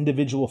these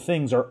individual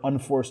things are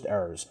unforced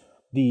errors.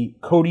 The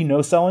Cody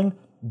no-selling,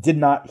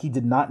 he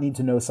did not need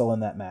to no-sell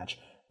in that match.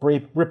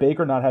 Britt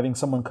Baker not having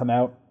someone come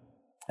out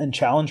and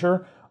challenge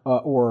her,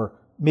 or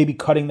maybe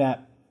cutting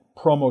that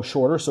promo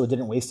shorter so it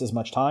didn't waste as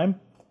much time,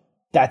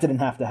 that didn't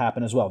have to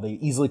happen as well. They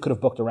easily could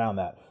have booked around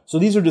that. So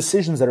these are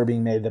decisions that are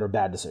being made that are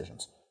bad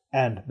decisions.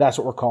 And that's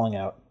what we're calling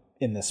out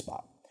in this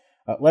spot.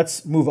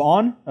 Let's move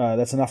on.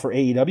 That's enough for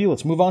AEW.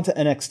 Let's move on to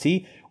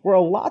NXT, where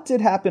a lot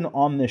did happen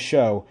on this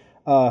show.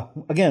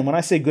 Again, when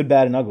I say good,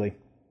 bad, and ugly,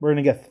 we're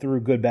going to get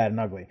through good, bad, and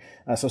ugly.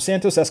 So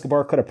Santos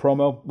Escobar cut a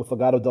promo with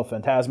Legado del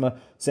Fantasma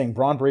saying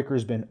Bron Breakker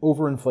has been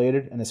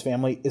overinflated and his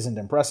family isn't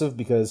impressive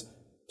because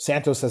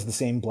Santos has the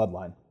same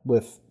bloodline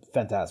with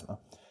Fantasma.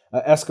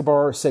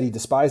 Escobar said he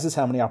despises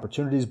how many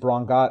opportunities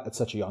Bron got at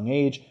such a young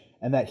age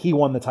and that he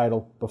won the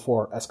title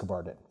before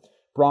Escobar did.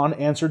 Bron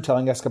answered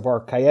telling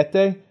Escobar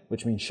 "Cállate,"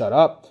 which means shut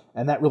up,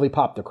 and that really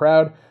popped the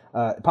crowd.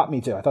 It popped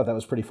me too. I thought that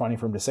was pretty funny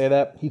for him to say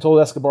that. He told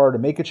Escobar to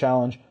make a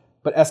challenge,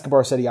 but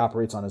Escobar said he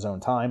operates on his own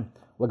time.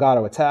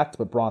 Legado attacked,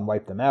 but Bron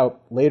wiped them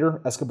out.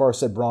 Later, Escobar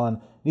said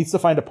Bron needs to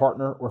find a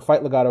partner or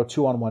fight Legado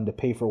 2-on-1 to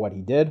pay for what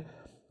he did.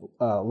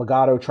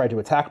 Legado tried to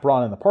attack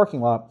Bron in the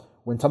parking lot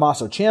when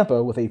Tommaso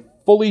Ciampa, with a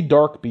fully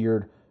dark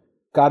beard,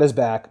 got his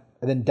back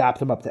and then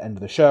dapped him up to end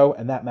the show,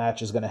 and that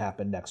match is going to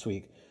happen next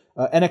week.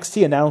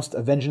 NXT announced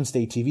a Vengeance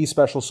Day TV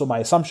special, so my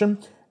assumption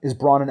is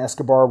Bron and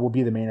Escobar will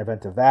be the main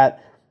event of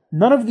that.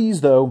 None of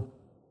these, though,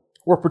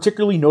 were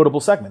particularly notable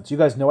segments. You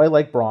guys know I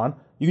like Bron.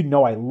 You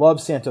know I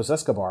love Santos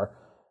Escobar.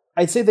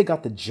 I'd say they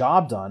got the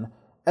job done.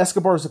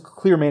 Escobar's a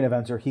clear main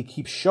eventer. He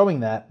keeps showing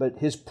that, but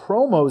his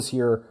promos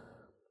here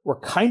were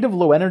kind of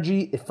low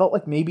energy. It felt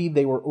like maybe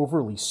they were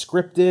overly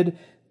scripted.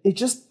 It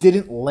just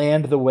didn't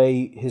land the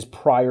way his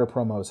prior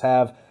promos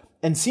have.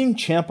 And seeing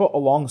Ciampa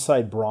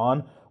alongside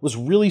Bron was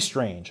really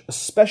strange,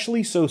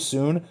 especially so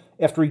soon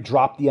after he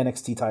dropped the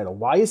NXT title.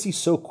 Why is he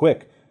so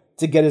quick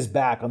to get his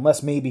back,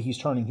 unless maybe he's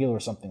turning heel or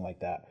something like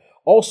that?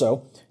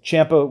 Also,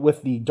 Ciampa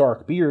with the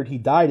dark beard, he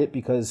dyed it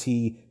because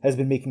he has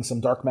been making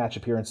some dark match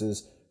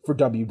appearances for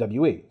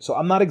WWE. So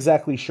I'm not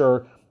exactly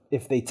sure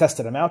if they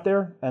tested him out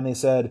there and they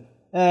said,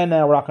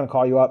 no, we're not going to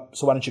call you up,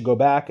 so why don't you go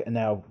back? And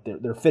now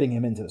they're fitting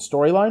him into the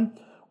storyline.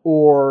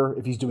 Or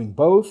if he's doing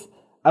both.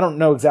 I don't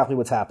know exactly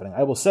what's happening.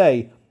 I will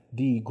say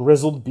the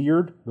grizzled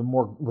beard, the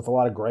more with a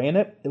lot of gray in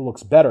it, it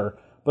looks better.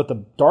 But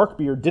the dark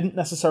beard didn't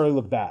necessarily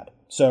look bad.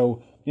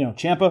 So,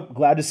 Ciampa,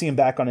 glad to see him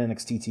back on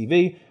NXT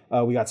TV.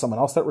 We got someone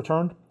else that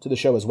returned to the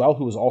show as well,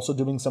 who was also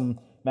doing some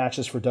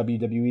matches for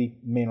WWE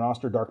main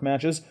roster dark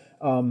matches.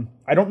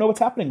 I don't know what's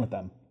happening with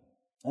them.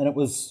 And it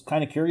was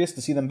kind of curious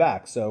to see them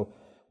back. So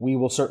we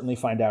will certainly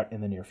find out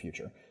in the near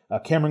future.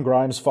 Cameron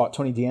Grimes fought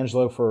Tony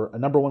D'Angelo for a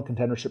number one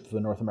contendership for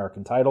the North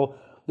American title.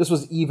 This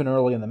was even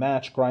early in the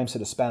match. Grimes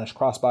hit a Spanish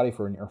crossbody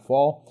for a near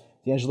fall.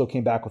 D'Angelo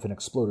came back with an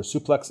exploder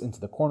suplex into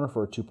the corner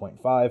for a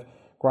 2.5.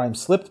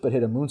 Grimes slipped but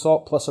hit a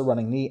moonsault plus a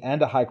running knee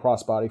and a high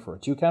crossbody for a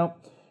 2 count.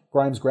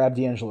 Grimes grabbed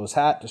D'Angelo's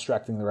hat,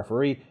 distracting the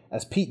referee,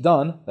 as Pete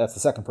Dunne, that's the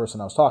second person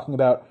I was talking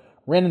about,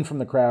 ran in from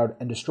the crowd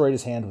and destroyed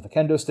his hand with a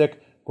kendo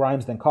stick.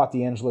 Grimes then caught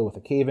D'Angelo with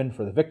a cave-in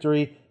for the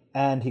victory,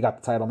 and he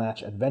got the title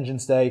match at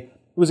Vengeance Day.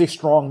 It was a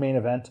strong main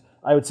event.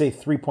 I would say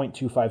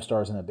 3.25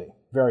 stars in a B.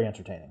 Very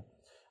entertaining.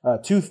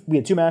 We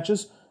had 2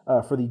 matches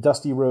for the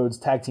Dusty Rhodes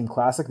Tag Team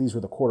Classic. These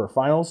were the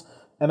quarterfinals.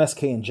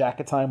 MSK and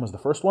Jacket Time was the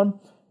first one.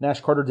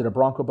 Nash Carter did a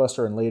Bronco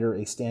Buster and later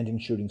a standing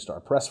shooting star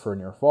press for a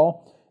near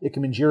fall. Ike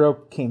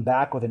Manjiro came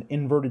back with an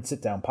inverted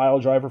sit-down pile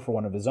driver for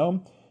one of his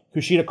own.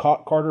 Kushida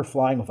caught Carter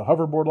flying with a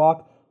hoverboard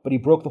lock, but he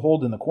broke the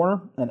hold in the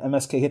corner, and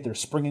MSK hit their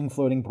springing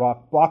floating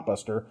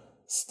blockbuster,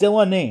 still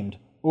unnamed,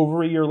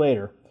 over a year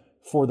later,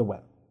 for the win.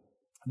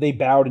 They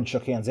bowed and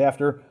shook hands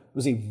after. It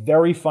was a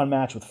very fun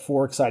match with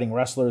 4 exciting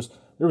wrestlers.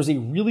 There was a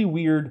really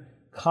weird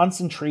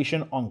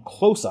concentration on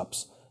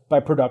close-ups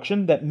by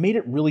production that made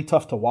it really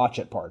tough to watch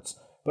at parts.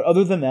 But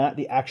other than that,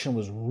 the action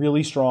was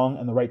really strong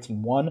and the right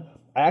team won.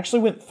 I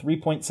actually went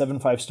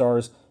 3.75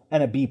 stars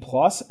and a B+,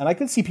 and I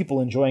could see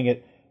people enjoying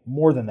it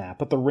more than that,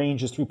 but the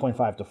range is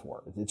 3.5 to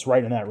 4. It's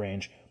right in that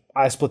range.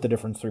 I split the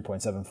difference,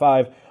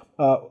 3.75.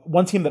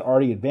 One team that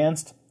already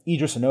advanced,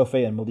 Idris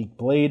Enofe and Malik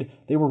Blade,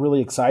 they were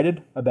really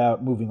excited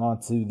about moving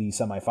on to the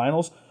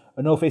semifinals.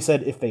 Enofe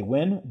said if they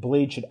win,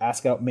 Blade should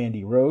ask out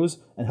Mandy Rose,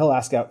 and he'll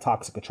ask out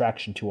Toxic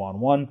Attraction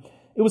 2-on-1.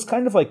 It was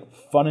kind of like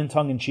fun and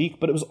tongue-in-cheek,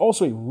 but it was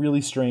also a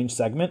really strange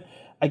segment.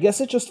 I guess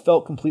it just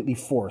felt completely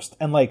forced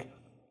and like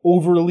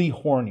overly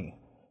horny,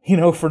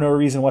 for no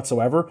reason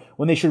whatsoever,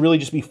 when they should really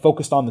just be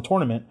focused on the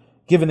tournament,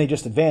 given they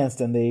just advanced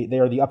and they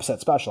are the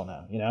upset special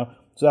now,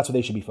 So that's what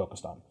they should be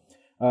focused on.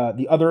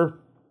 The other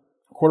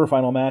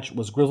quarterfinal match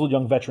was Grizzled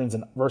Young Veterans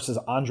versus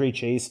Andre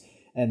Chase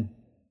and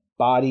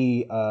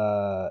Bodie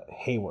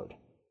Hayward.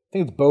 I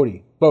think it's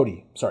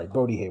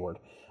Bodie Hayward.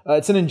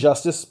 It's an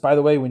injustice, by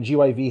the way, when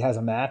GYV has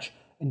a match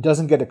and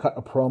doesn't get to cut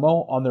a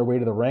promo on their way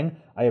to the ring.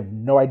 I have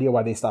no idea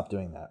why they stopped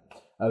doing that.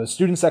 The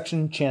student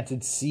section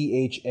chanted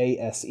CHASE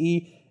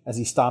as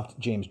he stomped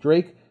James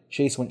Drake.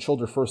 Chase went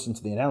shoulder first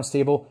into the announce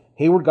table.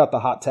 Hayward got the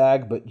hot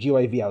tag, but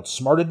GYV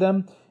outsmarted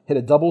them, hit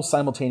a double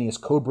simultaneous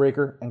code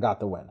breaker, and got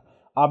the win.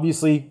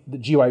 Obviously, the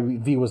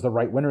GYV was the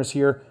right winners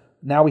here.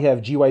 Now we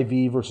have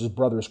GYV versus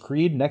Brothers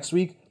Creed next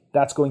week.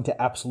 That's going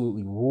to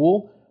absolutely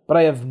rule. But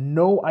I have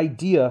no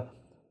idea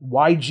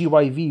why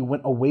GYV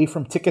went away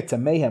from Ticket to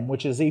Mayhem,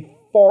 which is a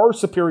far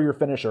superior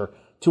finisher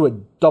to a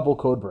double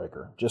code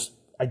breaker.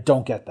 I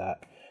don't get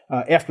that.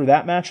 After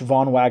that match,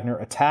 Von Wagner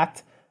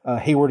attacked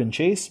Hayward and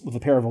Chase with a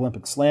pair of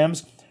Olympic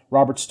slams.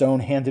 Robert Stone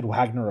handed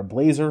Wagner a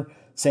blazer,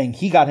 saying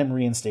he got him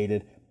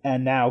reinstated,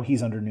 and now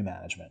he's under new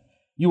management.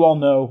 You all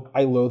know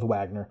I loathe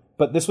Wagner,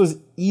 but this was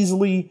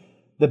easily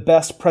the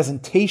best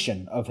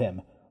presentation of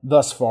him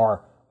thus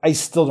far. I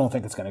still don't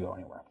think it's going to go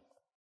anywhere.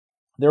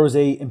 There was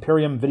a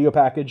Imperium video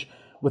package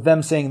with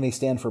them saying they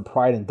stand for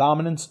pride and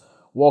dominance.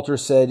 Walter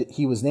said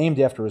he was named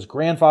after his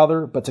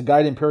grandfather, but to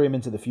guide Imperium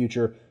into the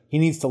future, he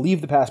needs to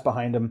leave the past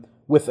behind him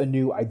with a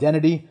new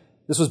identity.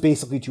 This was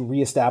basically to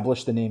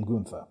reestablish the name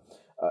Gunther.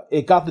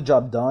 It got the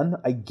job done,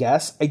 I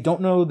guess. I don't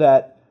know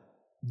that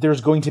there's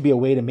going to be a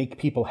way to make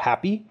people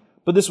happy,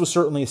 but this was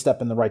certainly a step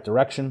in the right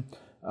direction.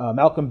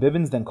 Malcolm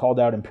Bivens then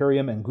called out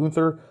Imperium and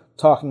Gunther,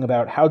 talking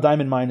about how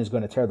Diamond Mine is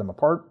going to tear them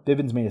apart.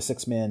 Bivens made a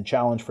 6-man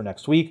challenge for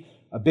next week,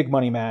 a big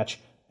money match.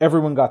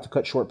 Everyone got to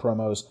cut short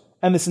promos,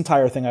 and this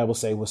entire thing, I will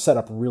say, was set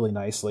up really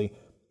nicely.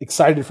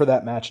 Excited for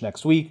that match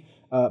next week.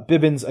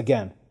 Bivens,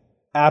 again,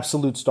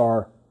 absolute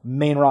star,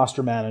 main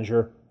roster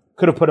manager.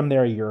 Could have put him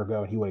there a year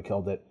ago, and he would have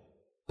killed it.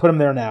 Put him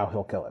there now,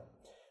 he'll kill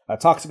it.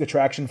 Toxic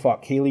Attraction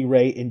fought Kaylee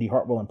Ray, Indy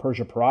Hartwell, and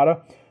Persia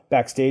Pirotta.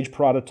 Backstage,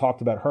 Pirotta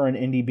talked about her and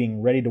Indy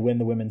being ready to win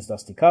the Women's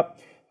Dusty Cup.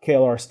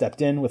 KLR stepped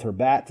in with her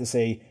bat to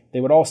say they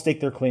would all stake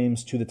their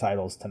claims to the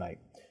titles tonight.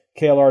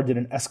 KLR did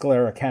an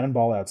Escalera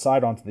cannonball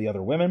outside onto the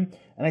other women,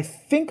 and I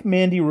think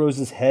Mandy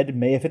Rose's head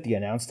may have hit the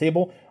announce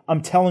table.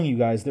 I'm telling you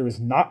guys, there is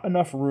not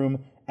enough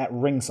room at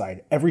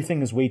ringside.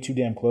 Everything is way too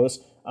damn close.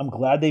 I'm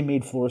glad they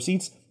made floor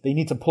seats. They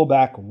need to pull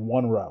back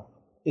one row.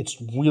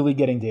 It's really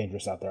getting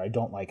dangerous out there. I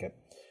don't like it.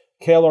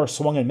 KLR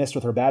swung and missed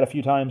with her bat a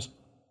few times.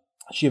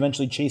 She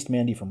eventually chased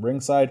Mandy from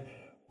ringside.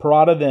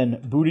 Pirotta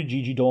then booted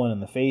Gigi Dolan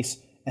in the face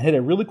and hit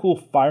a really cool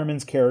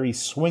fireman's carry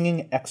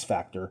swinging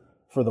X-Factor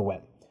for the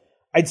win.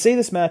 I'd say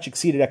this match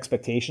exceeded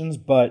expectations,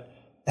 but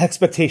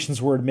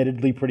expectations were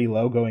admittedly pretty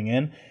low going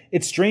in.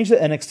 It's strange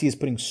that NXT is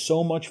putting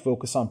so much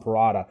focus on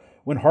Pirotta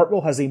when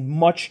Hartwell has a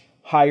much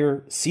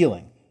higher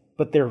ceiling,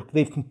 but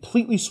they've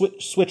completely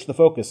switched the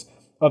focus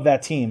of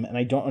that team, and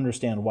I don't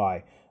understand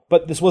why.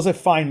 But this was a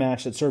fine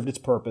match that served its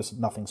purpose,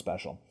 nothing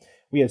special.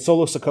 We had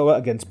Solo Sikoa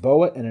against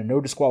Boa in a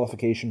no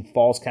disqualification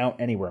falls count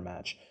anywhere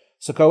match.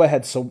 Sikoa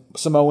had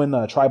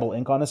Samoan tribal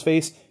ink on his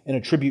face in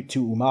a tribute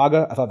to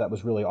Umaga. I thought that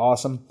was really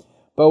awesome.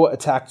 Boa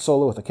attacked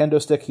Solo with a kendo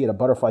stick. He had a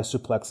butterfly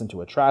suplex into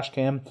a trash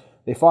can.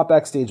 They fought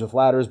backstage with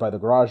ladders by the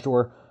garage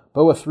door.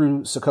 Boa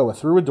threw Sikoa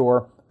through a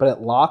door, but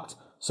it locked,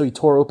 so he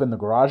tore open the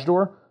garage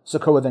door.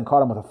 Sikoa then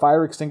caught him with a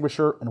fire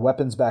extinguisher and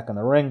weapons back in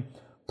the ring,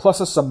 plus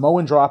a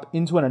Samoan drop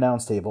into an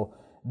announce table.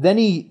 Then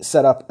he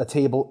set up a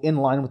table in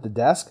line with the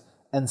desk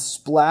and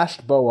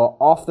splashed Boa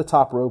off the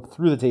top rope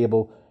through the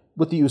table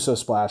with the Uso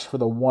splash for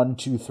the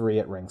 1-2-3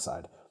 at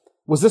ringside.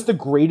 Was this the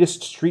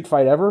greatest street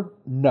fight ever?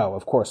 No,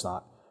 of course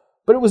not.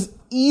 But it was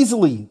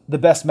easily the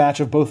best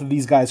match of both of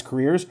these guys'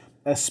 careers,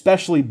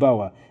 especially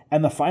Boa,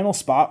 and the final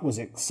spot was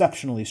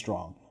exceptionally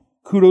strong.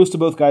 Kudos to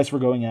both guys for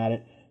going at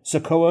it.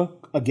 Sikoa,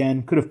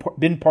 again, could have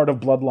been part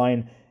of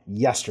Bloodline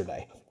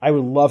yesterday. I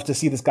would love to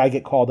see this guy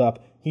get called up.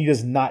 He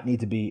does not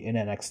need to be in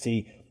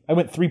NXT. I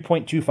went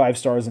 3.25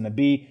 stars in a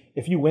B.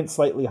 If you went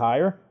slightly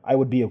higher, I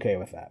would be okay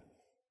with that.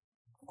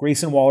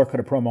 Grayson Waller cut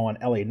a promo on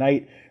LA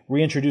Knight,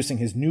 reintroducing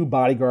his new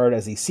bodyguard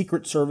as a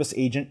Secret Service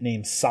agent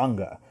named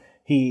Sangha.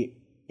 He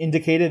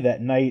indicated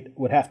that Knight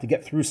would have to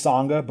get through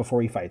Sangha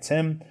before he fights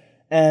him,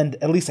 and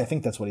at least I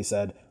think that's what he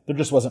said. There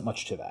just wasn't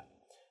much to that.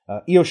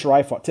 Io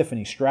Shirai fought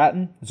Tiffany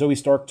Stratton. Zoe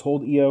Stark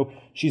told Io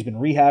she's been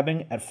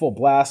rehabbing at full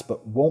blast,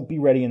 but won't be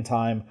ready in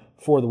time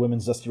for the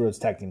Women's Dusty Rhodes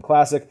Tag Team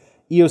Classic.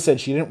 Io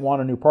said she didn't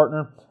want a new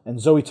partner, and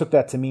Zoe took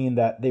that to mean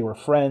that they were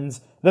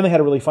friends. Then they had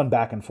a really fun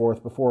back and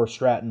forth before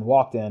Stratton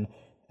walked in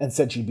and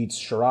said she beats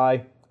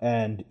Shirai,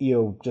 and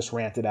Io just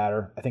ranted at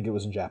her. I think it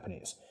was in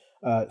Japanese.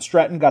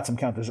 Stratton got some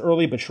counters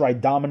early, but Shirai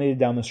dominated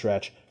down the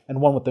stretch and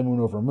won with the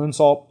moon over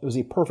moonsault. It was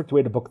a perfect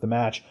way to book the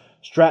match.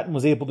 Stratton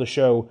was able to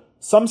show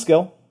some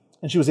skill,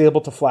 and she was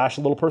able to flash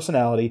a little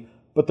personality,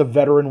 but the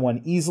veteran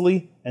won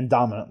easily and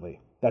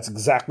dominantly. That's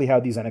exactly how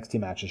these NXT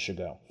matches should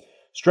go.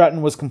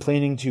 Stratton was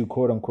complaining to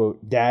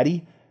quote-unquote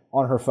daddy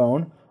on her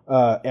phone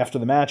after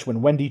the match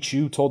when Wendy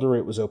Chu told her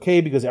it was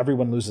okay because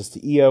everyone loses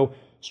to Io.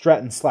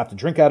 Stratton slapped a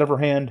drink out of her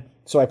hand,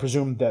 so I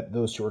presumed that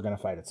those two were going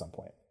to fight at some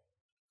point.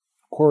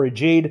 Corey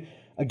Jade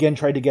again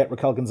tried to get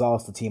Raquel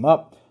Gonzalez to team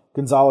up.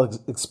 Gonzalez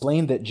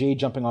explained that Jade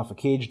jumping off a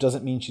cage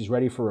doesn't mean she's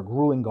ready for a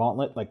grueling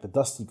gauntlet like the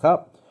Dusty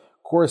Cup.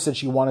 Cora said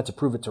she wanted to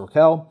prove it to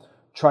Raquel,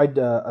 tried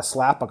a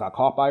slap but got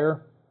caught by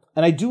her.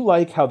 And I do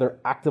like how they're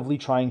actively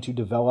trying to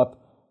develop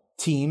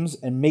teams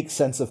and make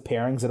sense of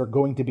pairings that are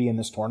going to be in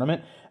this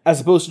tournament,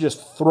 as opposed to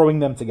just throwing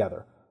them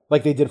together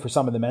like they did for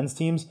some of the men's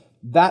teams.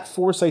 That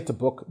foresight to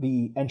book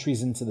the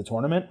entries into the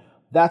tournament,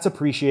 that's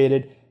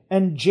appreciated.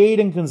 And Jade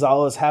and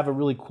Gonzalez have a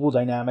really cool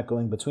dynamic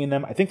going between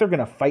them. I think they're going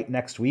to fight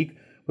next week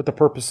with the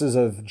purposes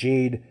of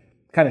Jade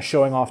kind of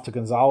showing off to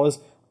Gonzalez.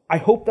 I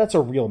hope that's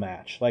a real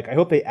match. I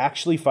hope they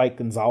actually fight,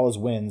 Gonzalez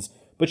wins,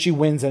 but she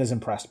wins and is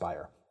impressed by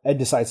her and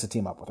decides to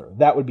team up with her.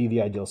 That would be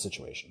the ideal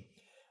situation.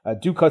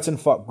 Duke Hudson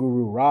fought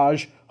Guru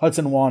Raj.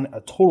 Hudson won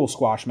a total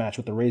squash match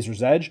with the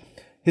Razor's Edge.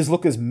 His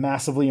look is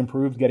massively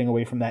improved, getting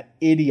away from that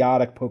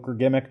idiotic poker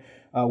gimmick.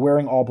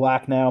 Wearing all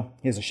black now.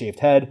 He has a shaved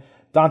head.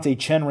 Dante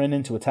Chen ran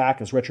in to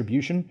attack as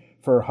retribution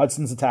for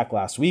Hudson's attack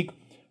last week.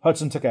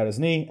 Hudson took out his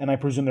knee, and I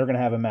presume they're going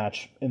to have a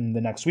match in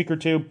the next week or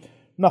two.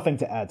 Nothing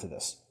to add to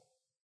this.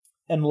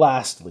 And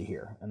lastly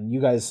here, and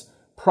you guys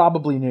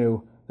probably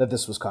knew that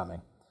this was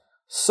coming,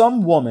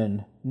 some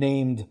woman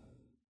named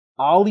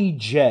Ollie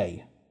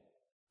J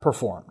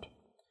performed.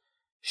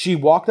 She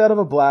walked out of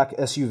a black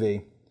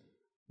SUV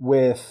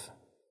with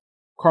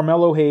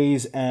Carmelo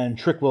Hayes and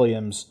Trick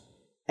Williams,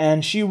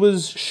 and she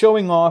was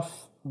showing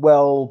off,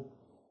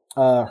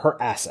 her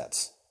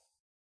assets.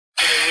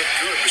 They look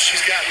good, but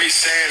she's got me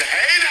saying,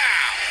 hey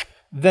now!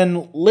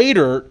 Then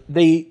later,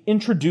 they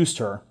introduced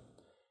her,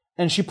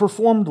 and she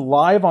performed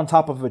live on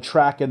top of a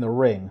track in the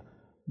ring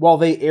while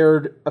they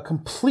aired a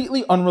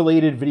completely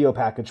unrelated video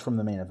package from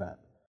the main event.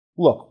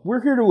 Look,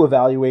 we're here to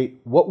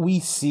evaluate what we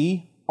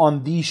see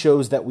on these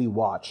shows that we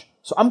watch.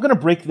 So I'm going to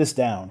break this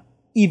down,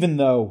 even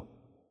though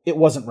it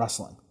wasn't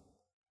wrestling.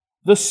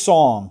 The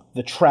song,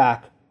 the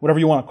track, whatever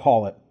you want to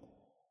call it,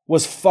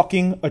 was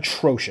fucking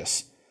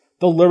atrocious.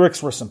 The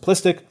lyrics were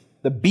simplistic,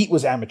 the beat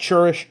was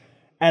amateurish,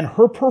 and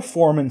her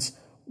performance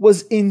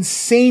was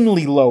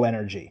insanely low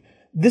energy.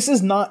 This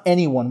is not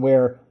anyone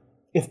where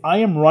if I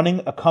am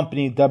running a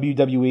company,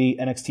 WWE,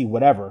 NXT,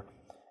 whatever,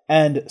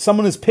 and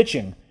someone is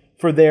pitching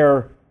for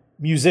their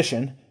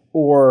musician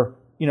or,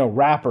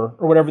 rapper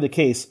or whatever the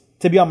case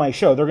to be on my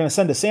show, they're going to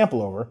send a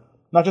sample over,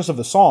 not just of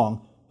the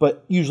song,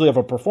 but usually of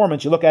a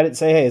performance. You look at it and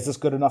say, hey, is this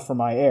good enough for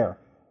my air?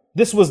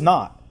 This was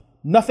not.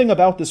 Nothing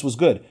about this was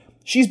good.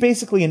 She's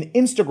basically an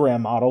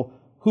Instagram model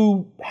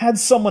who had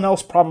someone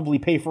else probably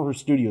pay for her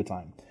studio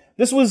time.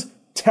 This was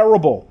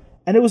terrible.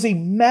 And it was a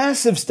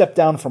massive step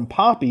down from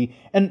Poppy.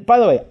 And by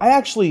the way, I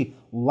actually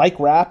like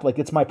rap, like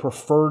it's my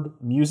preferred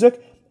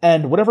music.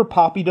 And whatever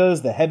Poppy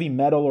does, the heavy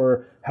metal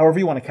or however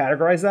you want to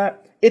categorize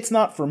that, it's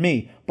not for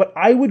me. But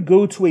I would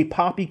go to a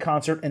Poppy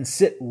concert and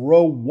sit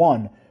row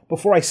 1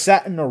 before I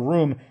sat in a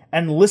room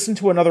and listened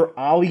to another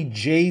Ollie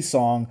J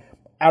song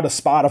out of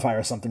Spotify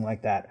or something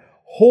like that.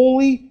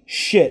 Holy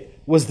shit,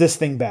 was this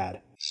thing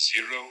bad.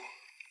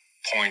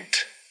 0.0.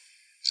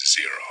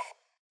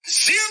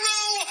 0.0,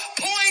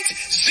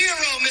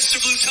 Mr.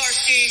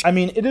 Blutarski. I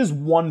mean, it is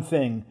one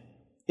thing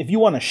if you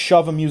want to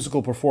shove a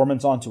musical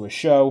performance onto a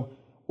show,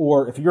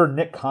 or if you're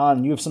Nick Khan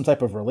and you have some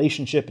type of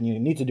relationship and you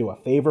need to do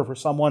a favor for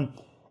someone,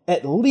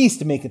 at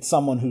least make it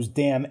someone who's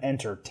damn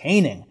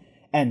entertaining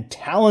and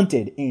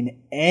talented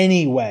in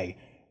any way.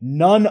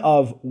 None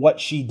of what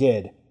she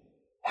did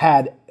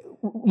had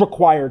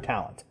required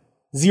talent.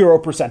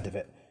 0% of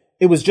it.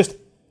 It was just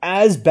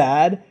as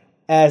bad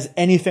as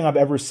anything I've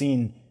ever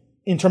seen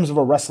in terms of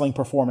a wrestling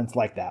performance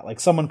like that. Like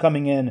someone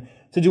coming in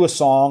to do a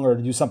song or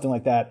to do something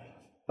like that,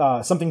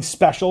 something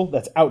special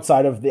that's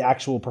outside of the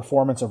actual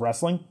performance of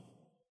wrestling.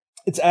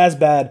 It's as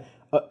bad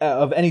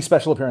of any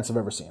special appearance I've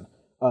ever seen.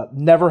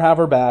 Never have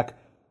her back.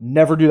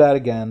 Never do that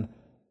again.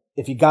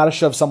 If you got to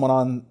shove someone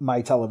on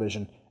my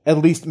television, at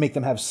least make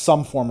them have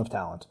some form of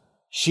talent.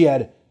 She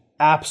had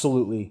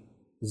absolutely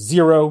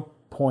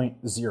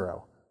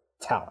 0.0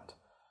 talent.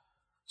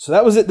 So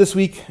that was it this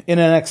week in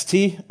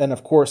NXT, and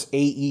of course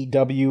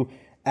AEW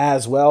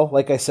as well.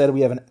 Like I said,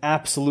 we have an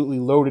absolutely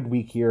loaded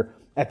week here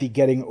at the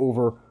Getting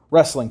Over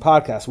Wrestling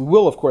podcast. We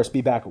will, of course,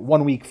 be back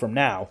 1 week from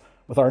now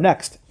with our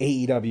next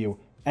AEW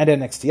and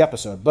NXT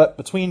episode. But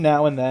between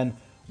now and then,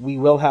 we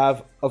will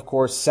have, of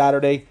course,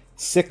 Saturday,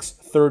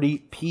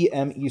 6:30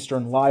 p.m.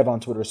 Eastern, live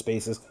on Twitter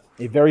Spaces,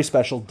 a very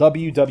special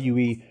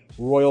WWE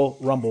Royal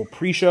Rumble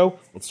pre-show.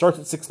 It starts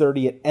at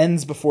 6:30. It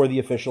ends before the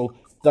official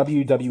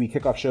WWE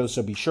kickoff shows,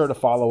 so be sure to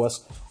follow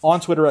us on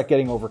Twitter at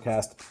Getting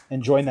Overcast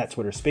and join that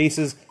Twitter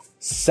Spaces.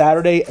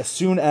 Saturday, as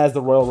soon as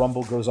the Royal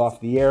Rumble goes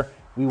off the air,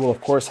 we will, of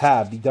course,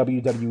 have the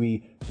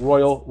WWE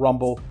Royal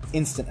Rumble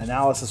Instant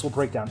Analysis. We'll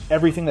break down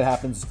everything that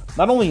happens,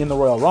 not only in the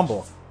Royal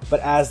Rumble,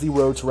 but as the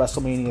road to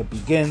WrestleMania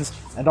begins.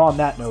 And on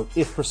that note,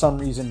 if for some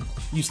reason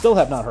you still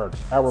have not heard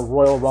our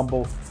Royal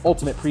Rumble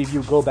Ultimate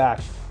Preview, go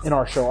back in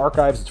our show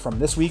archives. It's from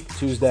this week,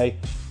 Tuesday.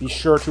 Be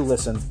sure to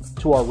listen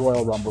to our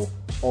Royal Rumble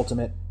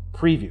Ultimate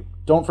Preview.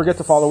 Don't forget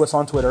to follow us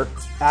on Twitter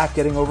at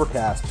Getting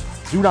Overcast.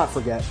 Do not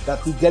forget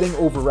that the Getting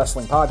Over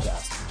Wrestling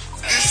podcast.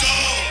 It's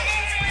all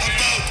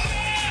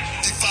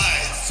about the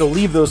fight. So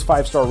leave those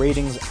 5-star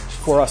ratings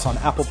for us on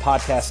Apple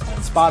Podcasts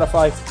and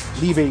Spotify.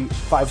 Leave a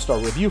 5-star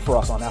review for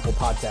us on Apple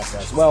Podcasts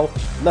as well.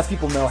 Let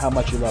people know how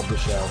much you love the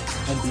show.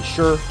 And be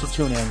sure to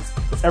tune in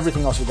with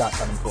everything else we got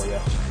coming for you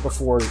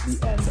before the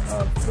end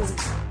of the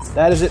week.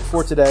 That is it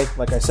for today.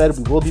 Like I said,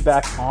 we will be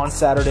back on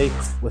Saturday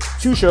with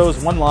 2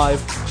 shows, 1 live,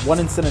 1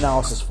 instant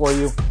analysis for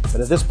you.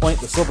 But at this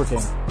point, the Silver King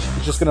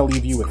is just going to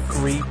leave you with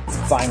 3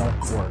 final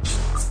words.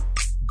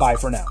 Bye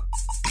for now.